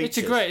great features.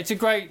 It's a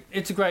great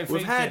We've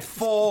feature. had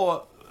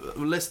 4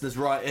 listeners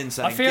write in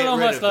saying, I feel get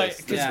almost rid of like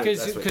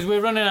this. because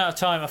we're running out of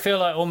time. I feel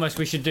like almost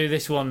we should do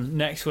this one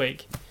next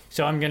week.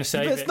 So I'm going to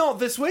save But it's it. not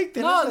this week,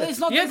 then, No, is it? it's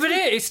not. Yeah, this but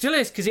week. it still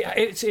is because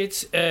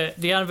it's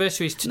the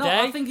anniversary is today.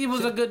 No, I think it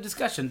was a good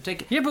discussion.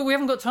 Take it. Yeah, but we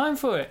haven't got time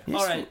for it.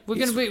 All right.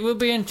 We'll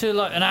be into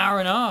like an hour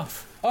and a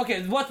half.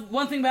 Okay.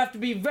 One thing we have to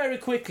be very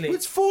quickly.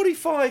 It's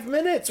 45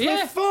 minutes. Yeah.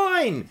 We're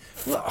fine.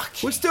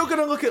 We're still going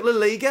to look at La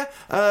Liga.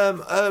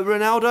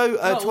 Ronaldo,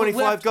 No, we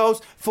 25 have to-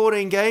 goals,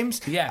 14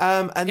 games.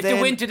 Yeah. And if then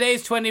they win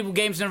today's 20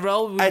 games in a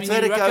row, we win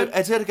the record.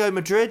 Atletico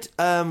Madrid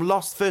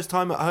lost first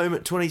time at home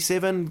at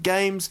 27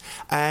 games,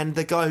 and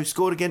the guy who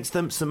scored against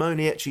them, Simone,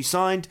 actually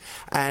signed,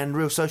 and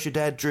Real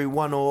Sociedad drew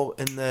 1-1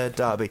 in the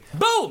derby.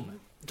 Boom.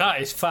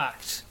 That is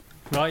facts,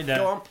 right there.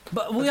 Go on.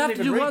 But we I have didn't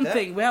to even do read one that.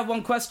 thing. We have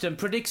one question.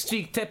 Predict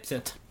streak tips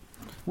it.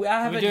 I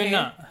have We're it doing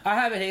here. that? I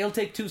have it here. It'll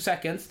take 2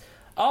 seconds.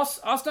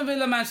 Aston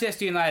Villa,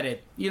 Manchester United.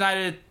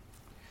 United.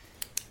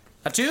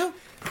 A 2?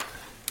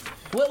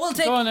 We'll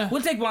take. Go on,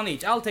 We'll take one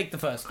each. I'll take the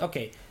first.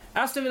 Okay.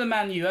 Aston Villa,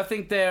 Man U. I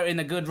think they're in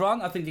a good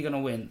run. I think they're gonna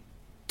win.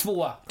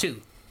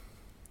 2.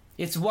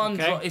 It's one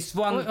Okay. draw. It's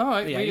one. Well, all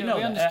right, Yeah, we you know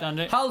that. understand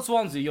it. Hull,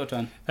 Swansea. Your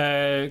turn.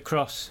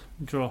 Cross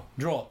draw.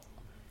 Draw.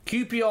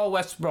 QPR,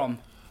 West Brom.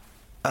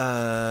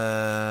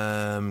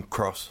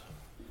 Cross. Aren't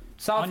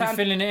you Southampton.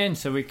 filling it in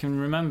so we can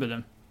remember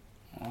them?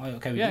 Oh,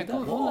 okay, we Yeah, do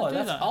that. go on, Oh, do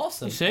that's that.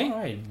 awesome. You see? All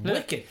right, Look.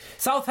 wicked.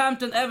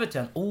 Southampton,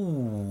 Everton.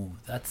 Ooh,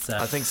 that's.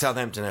 I think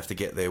Southampton have to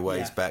get their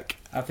ways Yeah. back.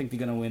 I think they're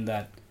gonna win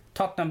that.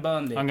 Tottenham,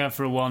 Burnley. I'm going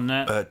for a 1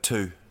 there.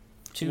 2.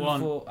 2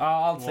 1. 4.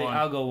 I'll say. One.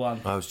 I'll go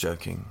 1. I was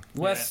joking.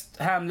 West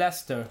Ham,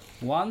 Leicester.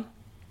 1.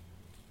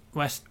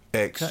 West.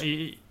 X.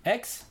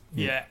 X.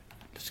 Yeah.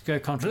 Let's go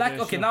controversial.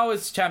 Black. Okay, now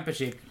it's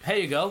Championship. Here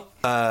you go.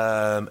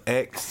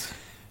 X.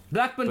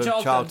 Blackburn,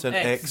 Charlton,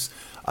 X.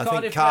 I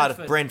think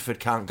Cardiff, Brentford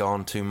can't go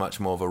on too much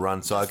more of a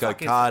run, so I go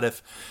Fuck it.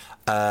 Cardiff.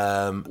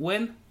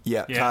 Win.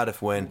 Yeah, Yeah.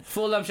 Cardiff win.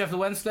 Fulham, Sheffield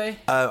Wednesday.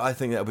 I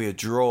think that'll be a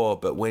draw,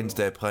 but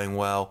Wednesday are playing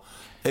well.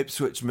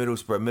 Ipswich,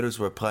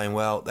 Middlesbrough playing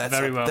well. That's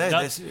Very well.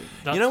 that's-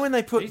 That's- you know when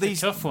they put these are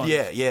these tough ones.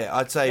 Yeah,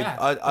 I'd say Yeah.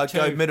 I'd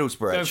go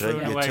Middlesbrough Go actually. for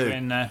an Yeah, away 2.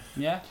 win there.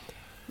 Yeah.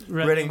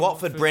 Reading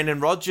Watford, Brendan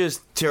Rodgers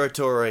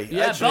territory.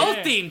 Yeah, Actually,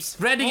 both teams,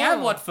 Reading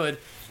and Watford.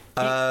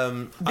 They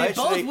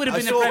both would have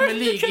been in Premier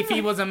League if he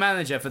was a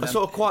manager for them. I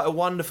saw quite a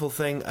wonderful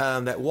thing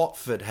that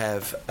Watford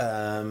have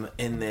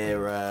in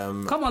their.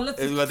 Come on, let's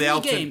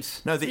do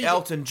games. No, the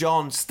Elton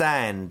John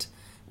stand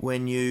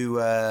when you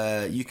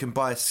can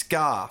buy a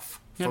scarf.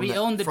 Yeah, we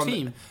own the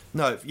team.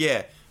 And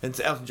it's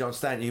Elton John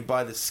stand. You can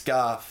buy the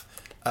scarf.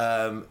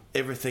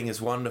 Everything is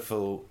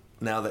wonderful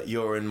now that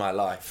you're in my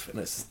life,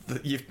 and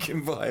you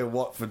can buy a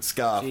Watford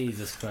scarf.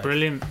 Jesus Christ!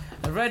 Brilliant.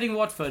 Reading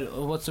Watford.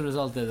 What's the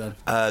result there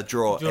then?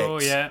 Draw.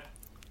 X. Yeah.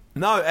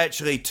 No,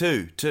 actually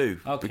two. Okay.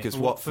 Because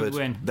Watford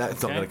win.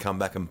 That's not going to come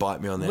back and bite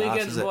me on the arse,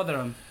 Wigan, is it?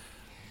 Rotherham.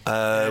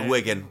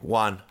 Wigan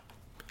 1.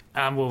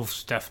 And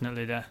Wolves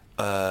definitely there.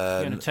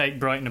 Going to take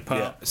Brighton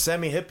apart. Yeah.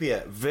 Sammy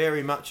Hippier,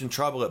 very much in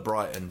trouble at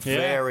Brighton. Yeah.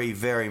 Very,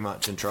 very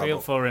much in trouble. Feel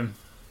for him.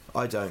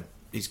 I don't.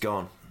 He's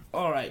gone.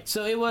 All right.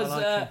 So it was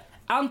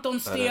Anton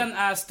Sten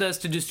asked us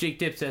to do strict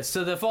tip test.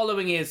 So the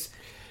following is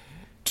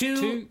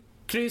 2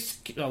 kryss.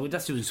 Oh,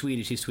 that's doing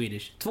Swedish. He's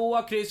Swedish. 2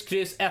 kryss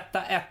kryss 1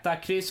 1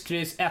 kryss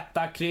kryss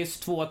 1 kryss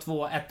 2 2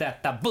 1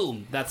 1.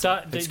 Boom. That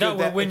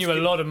will win you a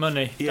lot of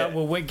money. Yeah. That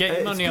will get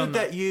you money on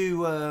that. It's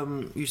good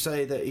that you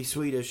say that he's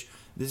Swedish.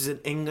 This is in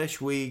English.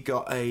 We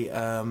got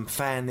a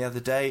fan the other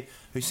day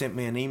who sent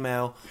me an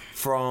email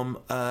from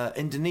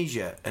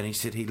Indonesia, and he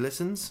said he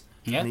listens.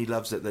 Yeah. And he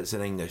loves it that's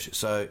in English.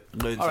 So,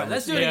 all right,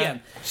 let's do it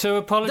again. So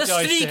apologise to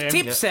him. The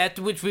streak tip set,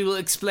 which we will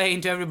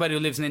explain to everybody who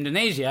lives in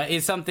Indonesia,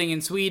 is something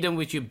in Sweden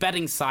which your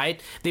betting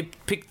site. They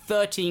pick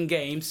 13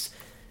 games.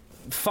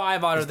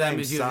 5 out of them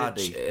is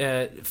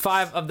usually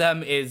 5 of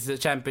them is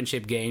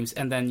championship games,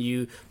 and then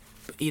you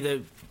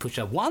either push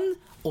a 1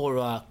 or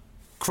a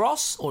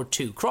cross or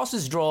 2. Cross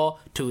is draw,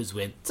 2 is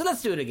win. So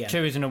let's do it again.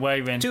 2 is an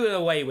away win. 2 is an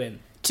away win.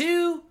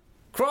 2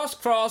 cross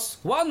cross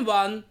 1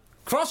 1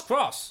 cross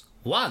cross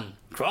 1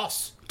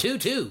 cross 2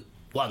 2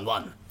 1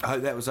 1. I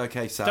hope that was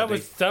okay,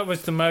 Sadie. That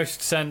was the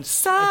most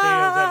sense idea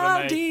I've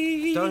ever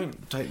made.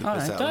 Don't take the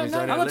piss out of me.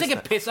 I'm not taking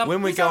a piss.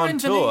 When we go on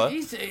tour,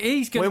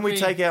 when we be,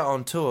 take out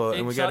on tour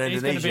and we go to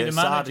Indonesia,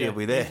 Sadie will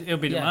be there. He'll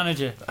be the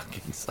manager.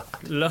 Fucking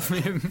Sadie. Love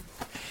him.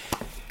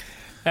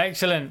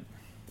 Excellent.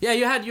 Yeah,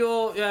 you had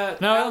your.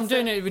 I'm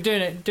doing it. We're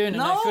doing it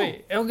next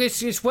week.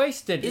 It's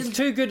wasted. It's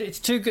too good. It's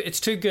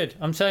too good.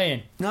 I'm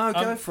saying. No,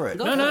 go for it.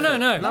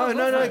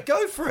 No.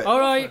 Go for it. All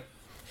right.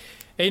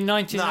 In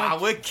 1990. Nah,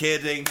 we're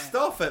kidding.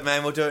 Stop it,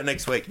 man. We'll do it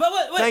next week. But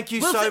wait, thank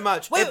you so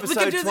much.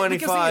 Episode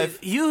 25.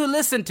 You who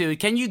listen to it,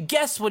 can you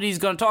guess what he's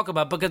going to talk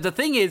about? Because the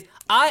thing is,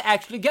 I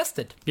actually guessed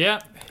it.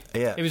 Yeah.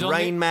 It was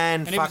Rain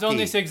Man. And it was on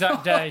this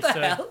exact day.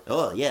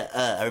 Oh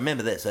yeah, I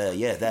remember this. I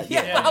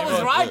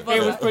was right.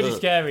 It was pretty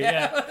scary.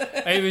 Yeah,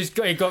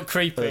 it got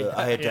creepy.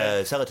 I had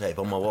sellotape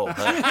on my wall.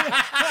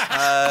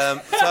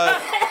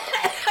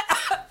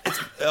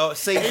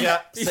 Seizure.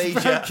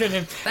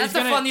 That's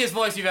the funniest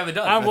voice you've ever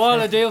done. And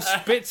Wilderdale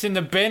spits in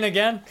the bin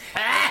again.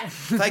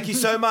 Thank you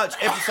so much.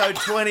 Episode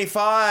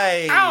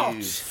 25.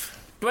 Ouch.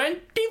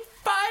 25.